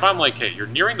collapse. Yeah. But if I'm like, hey, you're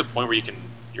nearing the point where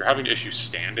you're having issues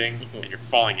standing Mhm. and you're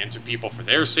falling into people for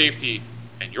their safety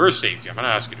and your safety, I'm going to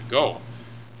ask you to go.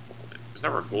 There's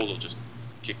never a goal to just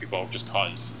kick people out just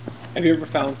cause. Have you ever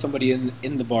found somebody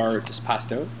in the bar just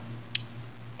passed out?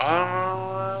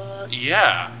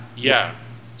 Yeah.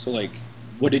 So like,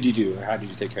 what did you do, or how did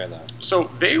you take care of that?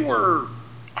 So they were,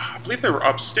 I believe they were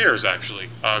upstairs actually,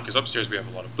 because upstairs we have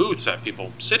a lot of booths that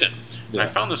people sit in. And I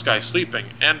Yeah. found this guy sleeping,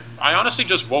 and I honestly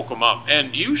just woke him up.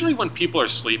 And usually when people are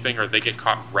sleeping or they get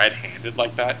caught red-handed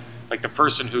like that, like the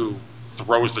person who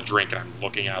throws the drink and I'm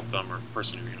looking at them, or the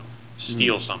person who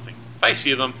steals something. If I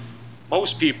see them,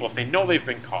 most people, if they know they've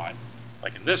been caught,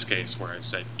 like in this case where I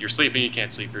said you're sleeping, you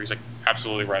can't sleep here. He's like,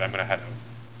 absolutely right, I'm gonna head out.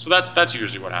 So that's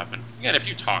usually what happened. Again, if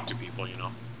you talk to people,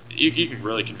 you can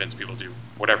really convince people to do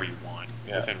whatever you want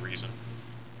Yeah. within reason.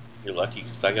 You're lucky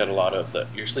because I got a lot of the.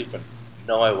 You're sleeping.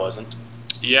 No, I wasn't.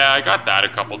 Yeah, I got that a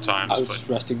couple times, I was but just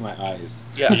resting my eyes.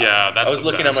 Yeah. Yeah, that's I was the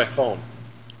looking at my best. phone.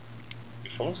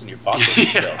 Your phone's in your pocket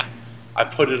still. Yeah. I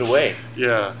put it away.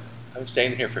 yeah, I'm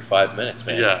staying here for 5 minutes,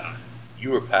 man. yeah.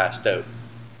 You were passed out.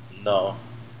 No.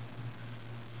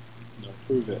 No,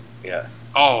 prove it. Yeah.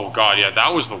 Oh god, yeah,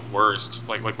 that was the worst.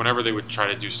 Like whenever they would try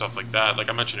to do stuff like that, like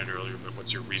I mentioned it earlier, but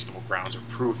what's your reasonable grounds, or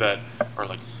prove that, or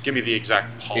like give me the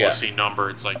exact policy number.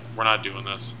 It's like, we're not doing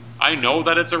this. I know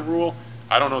that it's a rule.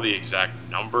 I don't know the exact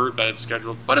number that it's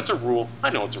scheduled, but it's a rule.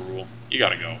 I know it's a rule. You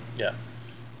gotta go. Yeah.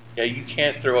 Yeah, you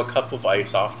can't throw a cup of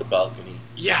ice off the balcony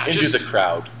Yeah, into just the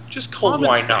crowd. just Well, common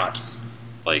why things. not?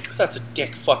 Like, Because that's a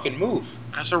dick fucking move.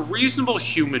 as a reasonable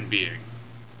human being,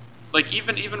 like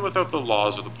even without the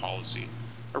laws or the policy,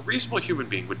 a reasonable human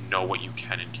being would know what you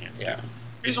can and can't Yeah. do.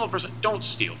 Reasonable person, don't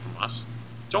steal from us.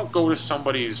 Don't go to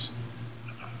somebody's,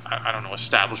 I don't know,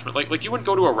 establishment. Like you wouldn't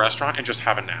go to a restaurant and just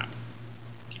have a nap.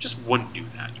 You just wouldn't do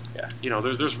that. Yeah.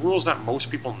 There's rules that most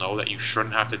people know that you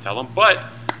shouldn't have to tell them, but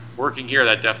working here,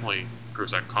 that definitely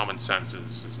proves that common sense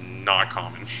is not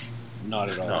common. Not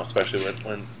at all. No, especially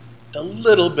when a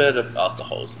little bit of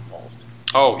alcohol is involved.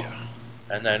 Oh yeah.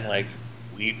 And then, like,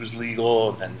 weed was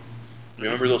legal, and then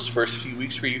remember those first few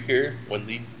weeks were you here when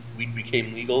weed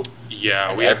became legal? Yeah,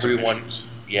 And we had some everyone- issues.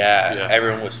 Yeah,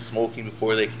 everyone was smoking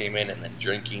before they came in and then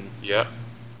drinking. Yeah.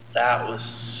 That was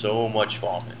so much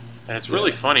vomit. And it's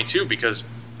really funny, too, because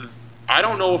I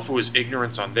don't know if it was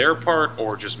ignorance on their part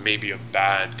or just maybe a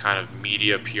bad kind of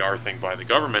media PR thing by the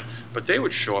government, but they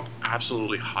would show up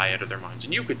absolutely high out of their minds,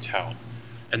 and you could tell.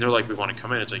 And they're like, we want to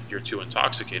come in. It's like, you're too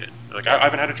intoxicated. They're like, I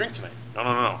haven't had a drink tonight.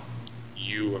 No.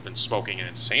 You have been smoking an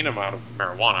insane amount of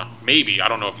marijuana. Maybe. I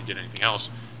don't know if you did anything else.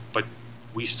 But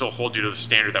we still hold you to the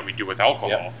standard that we do with alcohol.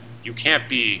 Yep. You can't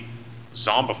be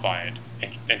zombified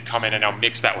and come in and now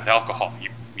mix that with alcohol.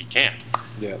 We can't.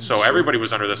 Yeah, So everybody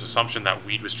was under this assumption that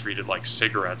weed was treated like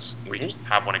cigarettes. We just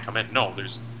have one and come in. No,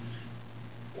 there's...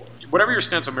 Whatever your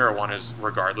stance on marijuana is,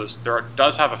 regardless,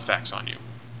 does have effects on you.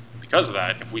 Because of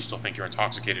that, if we still think you're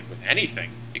intoxicated with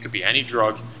anything, it could be any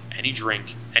drug, any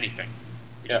drink, anything.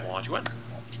 We just won't let you in.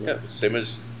 Yeah, same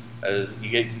as you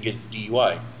can get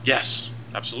DUI. Yes,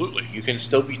 absolutely. You can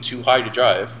still be too high to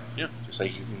drive. Yeah. Just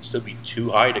like you can still be too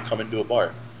high to come into a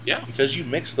bar. Yeah. Because you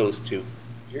mix those two,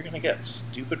 you're going to get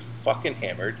stupid fucking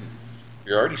hammered. And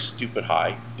you're already stupid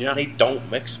high. Yeah. And they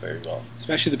don't mix very well.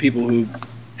 especially the people who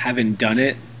haven't done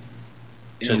it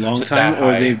in To- a long to time, that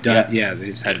or high. they've done. Yeah. Yeah, they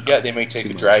just had. Yeah, they may take too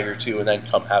a much. drag or two and then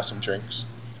come have some drinks.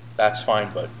 That's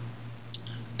fine, but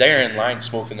they're in line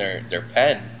smoking their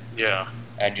pen Yeah.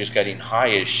 and just getting high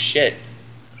as shit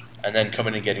and then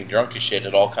coming and getting drunk as shit,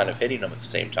 it all kind of hitting them at the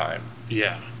same time.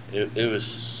 Yeah. It was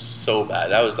so bad.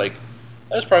 That was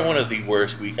probably one of the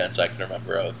worst weekends I can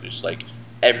remember of. Just like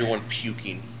everyone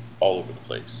puking all over the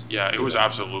place. Yeah, it was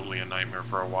absolutely a nightmare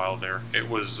for a while there. It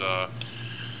was,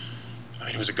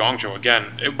 it was a gong show again.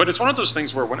 But it's one of those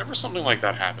things where whenever something like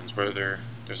that happens, whether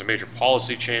there's a major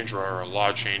policy change or a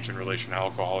law change in relation to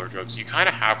alcohol or drugs, you kind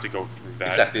of have to go through that.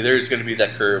 Exactly. There's going to be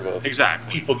that curve of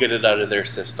Exactly. people get it out of their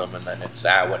system and then it's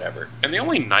whatever. And the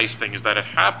only nice thing is that it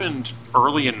happened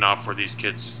early enough where these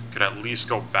kids could at least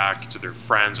go back to their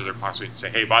friends or their classmates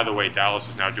and say, hey, by the way, Dallas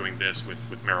is now doing this with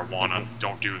marijuana.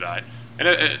 Don't do that. And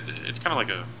it's kind of like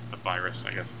a virus,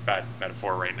 I guess, bad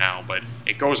metaphor right now, but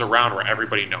it goes around where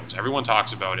everybody knows. Everyone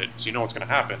talks about it, so you know what's going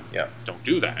to happen. Yeah. Don't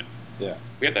do that. Yeah.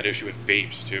 We had that issue with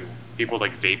vapes, too. People would,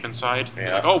 like, vape inside. Yeah.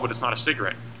 They're like, oh, but it's not a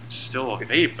cigarette. It's still a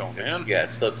vape, though, man.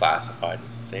 It's still classified.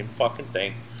 It's the same fucking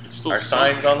thing. It's still Our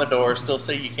something. signs on the door still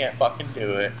say you can't fucking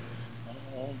do it.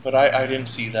 But I didn't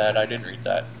see that. I didn't read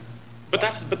that. But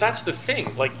that's the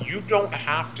thing. Like, you don't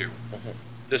have to.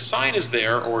 The sign is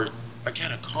there, or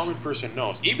again, a common person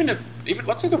knows. Even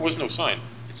let's say there was no sign,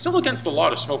 it's still against the law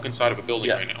to smoke inside of a building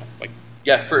Yeah. right now. Like,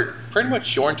 Yeah, for pretty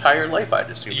much your entire life, I'd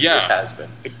assume Yeah. it has been.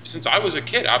 since I was a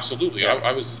kid, absolutely. Yeah.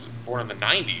 I was born in the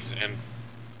 '90s, and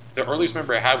the earliest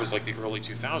memory I had was like the early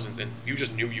 2000s, and you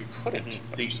just knew you couldn't.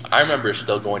 That's See, just I remember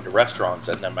still going to restaurants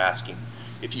and them asking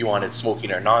if you wanted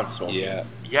smoking or non-smoking. Yeah.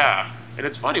 Yeah, and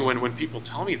it's funny when people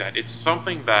tell me that. It's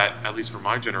something that, at least for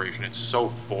my generation, it's so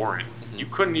foreign. You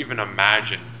couldn't even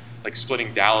imagine, like,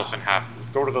 splitting Dallas in half.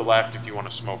 Go to the left if you want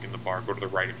to smoke in the bar. Go to the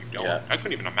right if you don't. Yeah. I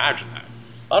couldn't even imagine that.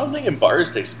 I don't think in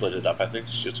bars they split it up. I think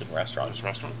it's just in restaurants. Just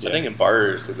restaurants. I think in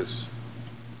bars it was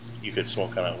you could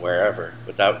smoke kind of wherever,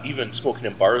 but that even smoking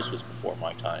in bars was before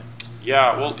my time.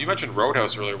 Yeah, well, you mentioned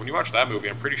Roadhouse earlier. When you watch that movie,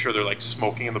 I'm pretty sure they're, like,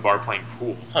 smoking in the bar playing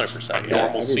pool. 100%. A Yeah.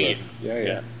 normal scene.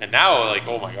 Yeah. And now, like,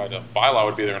 oh my god, the bylaw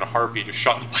would be there in a heartbeat, just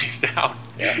shutting the place down.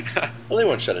 Yeah. Well, they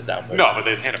wouldn't shut it down. But No, but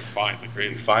they'd hand him fines like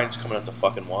crazy. fines coming up the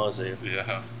fucking walls.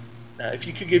 Yeah. If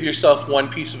you could give yourself one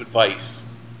piece of advice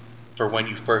for when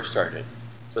you first started,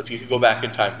 so if you could go back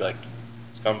in time, be like,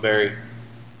 Scumberry,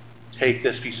 take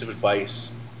this piece of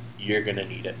advice, you're gonna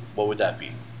need it. What would that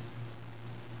be?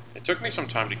 It took me some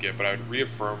time to get, but I would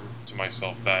reaffirm to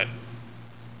myself that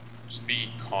just be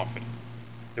confident.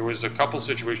 There was a couple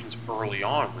situations early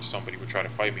on where somebody would try to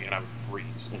fight me and I would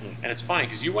freeze. Mhm. And it's funny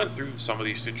because you went through some of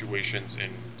these situations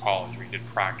in college where you did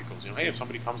practicals. You know, hey, if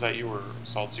somebody comes at you or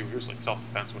assaults you, here's like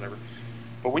self-defense, whatever.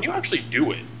 But when you actually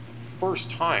do it the first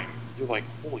time, you're like,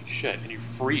 holy shit, and you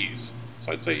freeze.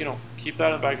 So I'd say, keep that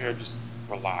in the back of your head, just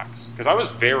relax. Because I was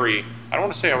I don't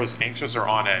want to say I was anxious or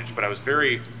on edge, but I was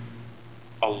very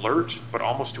alert, but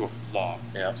almost to a flaw.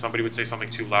 Yeah. Somebody would say something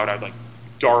too loud, I'd like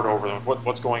dart over them.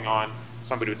 What's going on?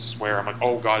 Somebody would swear. I'm like,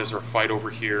 oh god, is there a fight over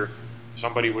here?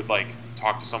 Somebody would like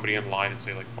talk to somebody in line and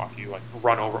say like, fuck you, like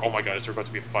run over. Oh my god, is there about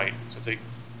to be a fight? So I'd say,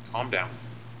 calm down.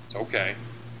 It's okay.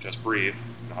 Just breathe.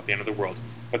 It's not the end of the world.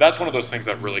 But that's one of those things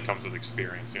that really comes with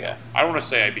experience. You know? Yeah. I don't want to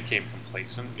say I became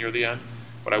complacent near the end,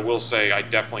 but I will say I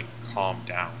definitely calmed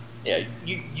down. Yeah,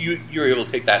 you're able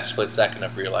to take that split second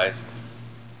of realize,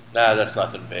 nah, that's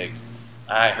nothing big.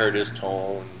 I heard his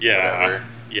tone. Whatever.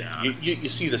 Yeah. You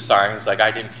see the signs. Like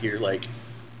I didn't hear like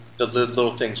the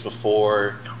little things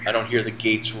before. I don't hear the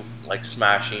gates like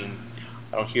smashing.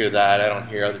 I don't hear that. I don't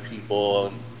hear other people.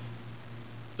 And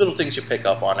little things you pick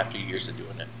up on after years of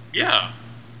doing it. Yeah,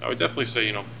 I would definitely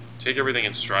say, take everything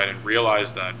in stride and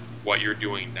realize that what you're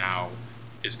doing now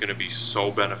is going to be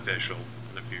so beneficial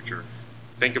in the future.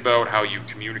 Think about how you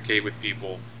communicate with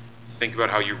people. Think about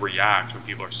how you react when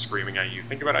people are screaming at you.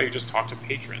 Think about how you just talk to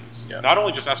patrons. Yeah. Not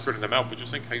only just escorting them out, but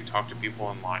just think how you talk to people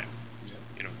online.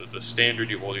 Yeah. The standard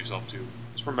you hold yourself to.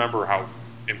 Just remember how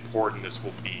important this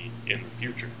will be in the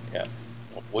future. Yeah.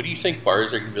 What do you think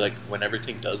bars are going to be like when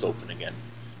everything does open again?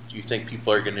 Do you think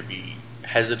people are going to be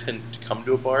hesitant to come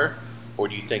to a bar, or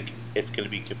do you think it's going to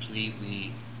be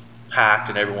completely packed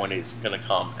and everyone is going to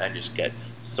come and just get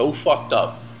so fucked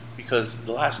up? Because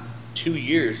the last 2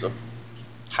 years of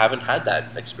haven't had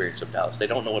that experience of Dallas. They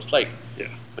don't know what it's like. Yeah.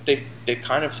 But they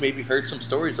kind of maybe heard some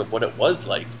stories of what it was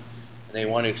like, and they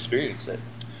want to experience it.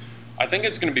 I think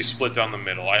it's going to be split down the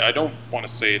middle. I don't want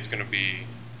to say it's going to be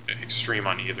extreme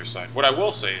on either side. What I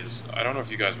will say is, I don't know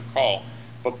if you guys recall,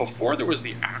 but before there was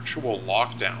the actual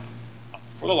lockdown,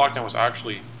 before the lockdown was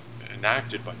actually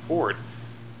enacted by Ford,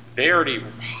 they already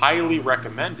highly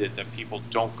recommended that people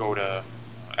don't go to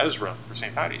Ezra for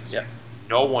St. Patty's. Yeah.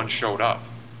 No one showed up.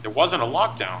 There wasn't a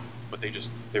lockdown, but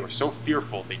they were so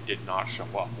fearful they did not show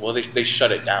up. Well, they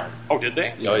shut it down. Oh, did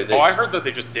they? Yeah, I heard that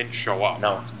they just didn't show up.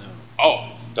 No. No.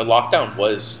 Oh, The lockdown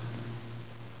was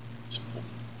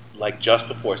like just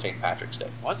before St. Patrick's Day.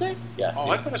 was it? Yeah. Oh,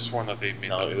 I could have sworn that they made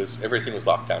No, that. everything was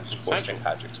locked down just before Essential. St.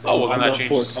 Patrick's Day. Oh, well, then on that the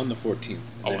changes. on the 14th.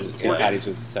 Oh, was it the St. 14th? Patty's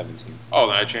was the 17th. Oh,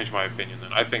 then I changed my opinion.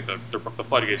 Then I think the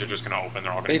floodgates are just going to open.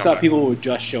 They're all going to They come thought back. people would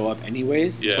just show up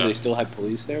anyways, Yeah. so they still had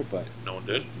police there, but No one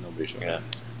did. nobody showed Yeah. up.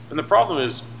 And the problem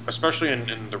is, especially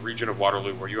in the region of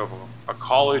Waterloo, where you have a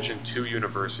college and 2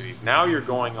 universities, now you're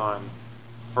going on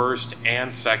first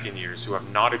and second years who have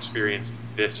not experienced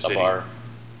this A city. bar.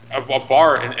 A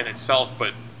bar in itself,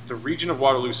 but the region of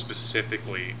Waterloo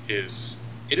specifically is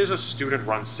a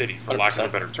student-run city, for lack of a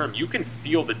 100%. better term. You can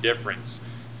feel the difference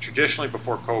traditionally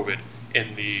before COVID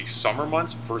in the summer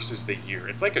months versus the year.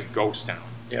 It's like a ghost town.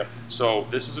 Yep. So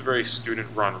this is a very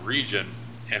student-run region,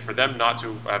 and for them not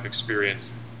to have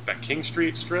experienced that King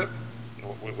Street strip,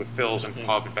 with Phil's and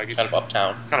Pub and Becky's, Kind of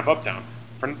uptown. kind of uptown,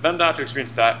 for them not to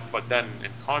experience that, but then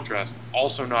in contrast,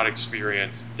 also not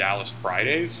experience Dallas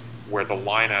Fridays, where the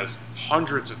line has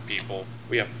hundreds of people.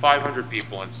 We have 500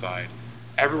 people inside.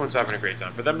 Everyone's having a great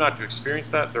time. For them not to experience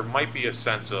that, there might be a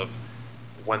sense of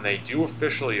when they do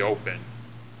officially open,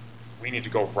 we need to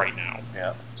go right now.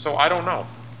 Yeah. So I don't know.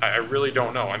 I really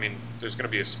don't know. I mean, there's going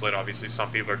to be a split. Obviously,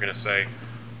 some people are going to say,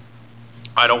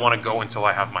 I don't want to go until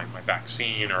I have my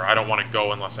vaccine, or I don't want to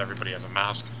go unless everybody has a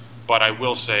mask. But I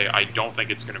will say, I don't think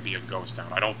it's going to be a ghost town.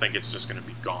 I don't think it's just going to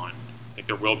be gone. I think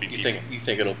there will be people. You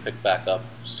think it'll pick back up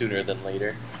sooner than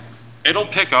later? It'll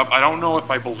pick up. I don't know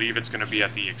if I believe it's going to be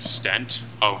at the extent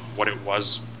of what it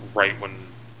was right when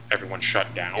everyone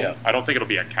shut down. Yeah. I don't think it'll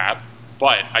be a cap,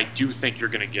 but I do think you're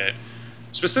going to get,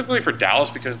 specifically for Dallas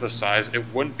because of the size, it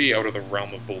wouldn't be out of the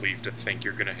realm of belief to think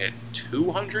you're going to hit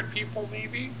 200 people,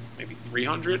 maybe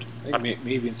 300. I think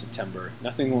maybe in September.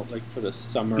 Nothing like for the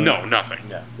summer. No, nothing.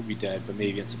 Yeah. Would be dead, but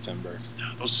maybe in September.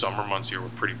 Those summer months here were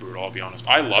pretty brutal, I'll be honest.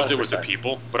 I loved it with the 100%.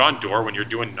 people, but on door, when you're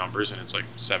doing numbers and it's like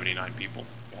 79 people,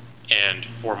 and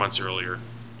 4 months earlier,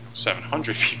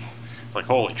 700 people, it's like,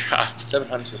 holy crap.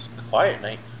 700 is a quiet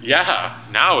night. Yeah,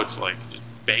 now it's like just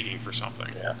begging for something.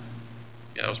 Yeah.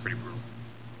 Yeah, that was pretty brutal.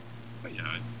 But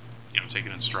yeah,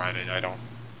 taking it in stride,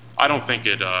 I don't think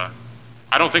it,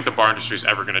 I don't think the bar industry is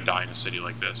ever going to die in a city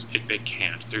like this. It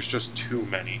can't. There's just too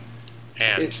many.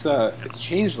 And It's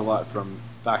changed a lot from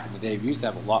back in the day. We used to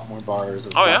have a lot more bars. It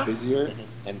was Oh, a yeah? lot busier, Mhm.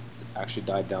 and it's actually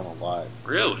died down a lot.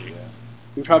 really, Yeah.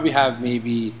 We probably have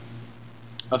maybe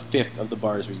a fifth of the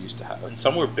bars we used to have. And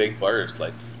some were big bars,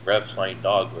 like Rev Flying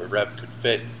Dog, where Rev could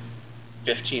fit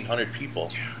 1,500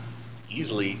 people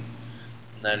easily.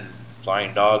 And then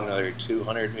Flying Dog, another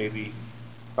 200 maybe.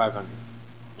 500.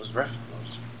 Was Rev...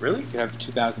 Really? You could have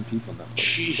 2,000 people in that place.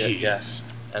 Jeez. Yeah, yes.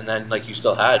 And then, like, you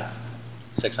still had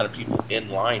 600 people in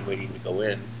line waiting to go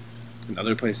in. And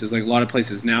other places, like a lot of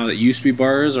places now that used to be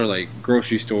bars or like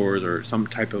grocery stores or some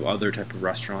type of other type of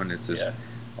restaurant. It's just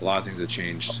a lot of things have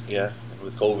changed. Yeah. And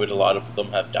with COVID, a lot of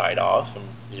them have died off. And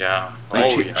yeah.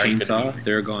 Like Oh, yeah. Chainsaw,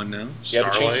 they're gone now. yeah,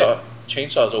 but Starlight.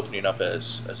 Chainsaw's opening up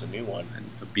as a new one. And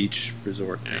the beach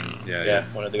resort thing. Yeah. Yeah. Yeah,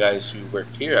 one of the guys who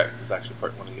worked here is actually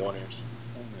one of the owners.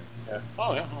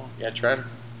 Oh, yeah. Oh. Yeah, Trent.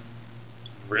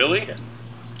 Really? Yeah.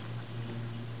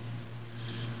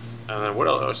 And then what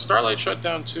else? Starlight shut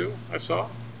down too, I saw.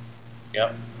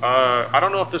 Yep. I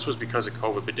don't know if this was because of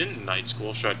COVID, but didn't night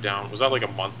school shut down? Was that like a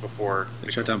month before?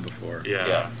 They shut down before. Yeah.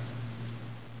 Yeah.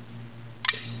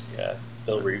 Yeah.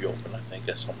 They'll reopen, I think,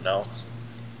 as something else.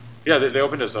 Yeah, they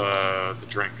opened as the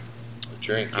drink. The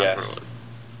drink, That's yes. what it was.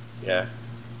 Yeah.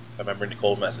 I remember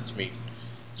Nicole messaged me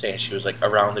saying she was like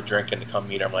around the drink and to come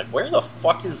meet her. I'm like, where the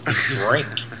fuck is the drink?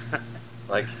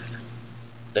 Like,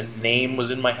 the name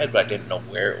was in my head, but I didn't know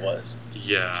where it was.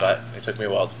 Yeah. So it took me a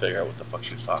while to figure out what the fuck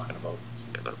she was talking about.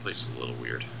 Yeah, that place is a little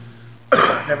weird.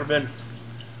 Never been.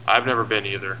 I've never been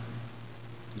either.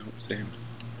 Nope, same.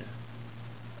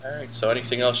 Alright, so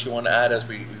anything else you want to add as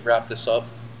we wrap this up?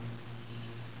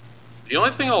 The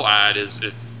only thing I'll add is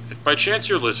if by chance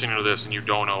you're listening to this and you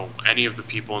don't know any of the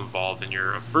people involved and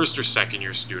you're a first or second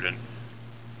year student,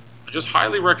 I just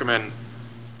highly recommend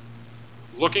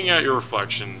looking at your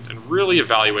reflection and really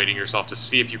evaluating yourself to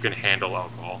see if you can handle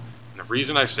alcohol. And the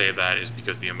reason I say that is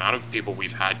because the amount of people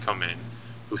we've had come in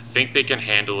who think they can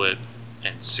handle it,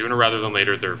 and sooner rather than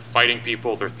later they're fighting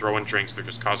people, they're throwing drinks, they're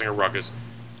just causing a ruckus.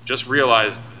 Just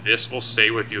realize this will stay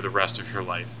with you the rest of your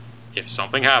life. If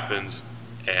something happens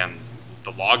and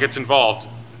the law gets involved,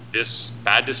 this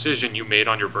bad decision you made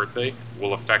on your birthday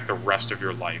will affect the rest of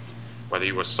your life, whether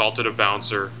you assaulted a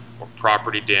bouncer or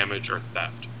property damage or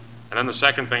theft. And then the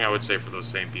second thing I would say for those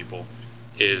same people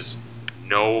is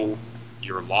know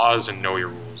your laws and know your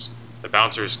rules. The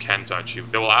bouncers can touch you.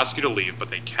 They will ask you to leave, but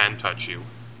they can touch you.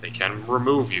 They can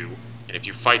remove you. And if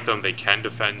you fight them, they can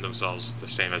defend themselves the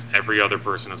same as every other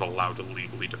person is allowed to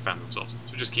legally defend themselves.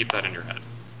 So just keep that in your head.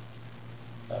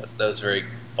 That was very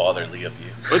fatherly of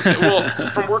you. But, well,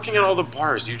 from working at all the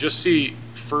bars, you just see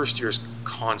first years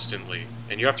constantly,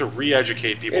 and you have to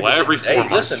re-educate people But every 4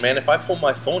 months. Listen, man, if I pull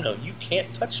my phone out, you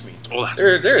can't touch me. Well, that's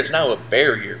There is now a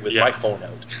barrier with Yeah. my phone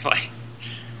out. like,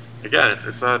 again, it's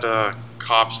that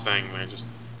cops thing.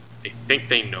 They think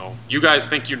they know. You guys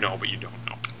think you know, but you don't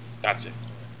know. That's it.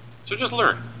 So just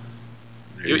learn.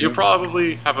 You'll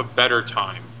probably have a better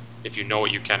time if you know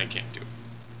what you can and can't do.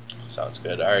 Sounds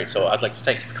good. All right, so I'd like to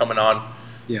thank you for coming on.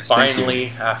 Yes, thank you.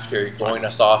 Finally, after blowing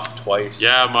us off twice.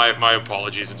 Yeah, my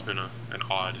apologies. It's been an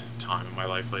odd time in my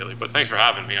life lately, but thanks for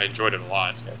having me. I enjoyed it a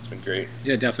lot. Yeah, it's been great.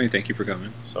 Yeah, definitely. Thank you for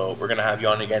coming. So we're gonna have you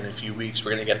on again in a few weeks.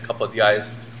 We're gonna get a couple of the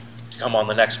guys to come on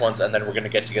the next ones, and then we're gonna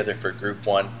get together for group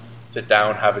one. Sit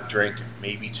down, have a drink,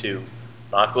 maybe two.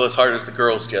 Not go as hard as the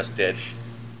girls just did.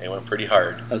 They went pretty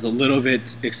hard. That was a little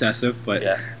bit excessive, but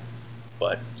Yeah,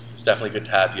 but it's definitely good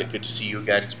to have you. Good to see you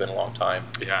again. It's been a long time.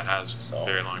 Yeah, it has. So- A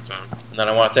very long time. And then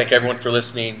I want to thank everyone for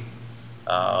listening,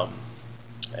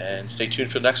 and stay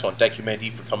tuned for the next one. Thank you,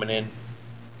 Mandeep, for coming in,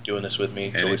 doing this with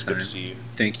me. It's always good to Anytime. see you.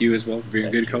 thank you as well for being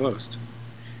a Thank good you. co-host.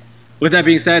 With that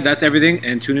being said, that's everything,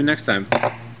 and tune in next time.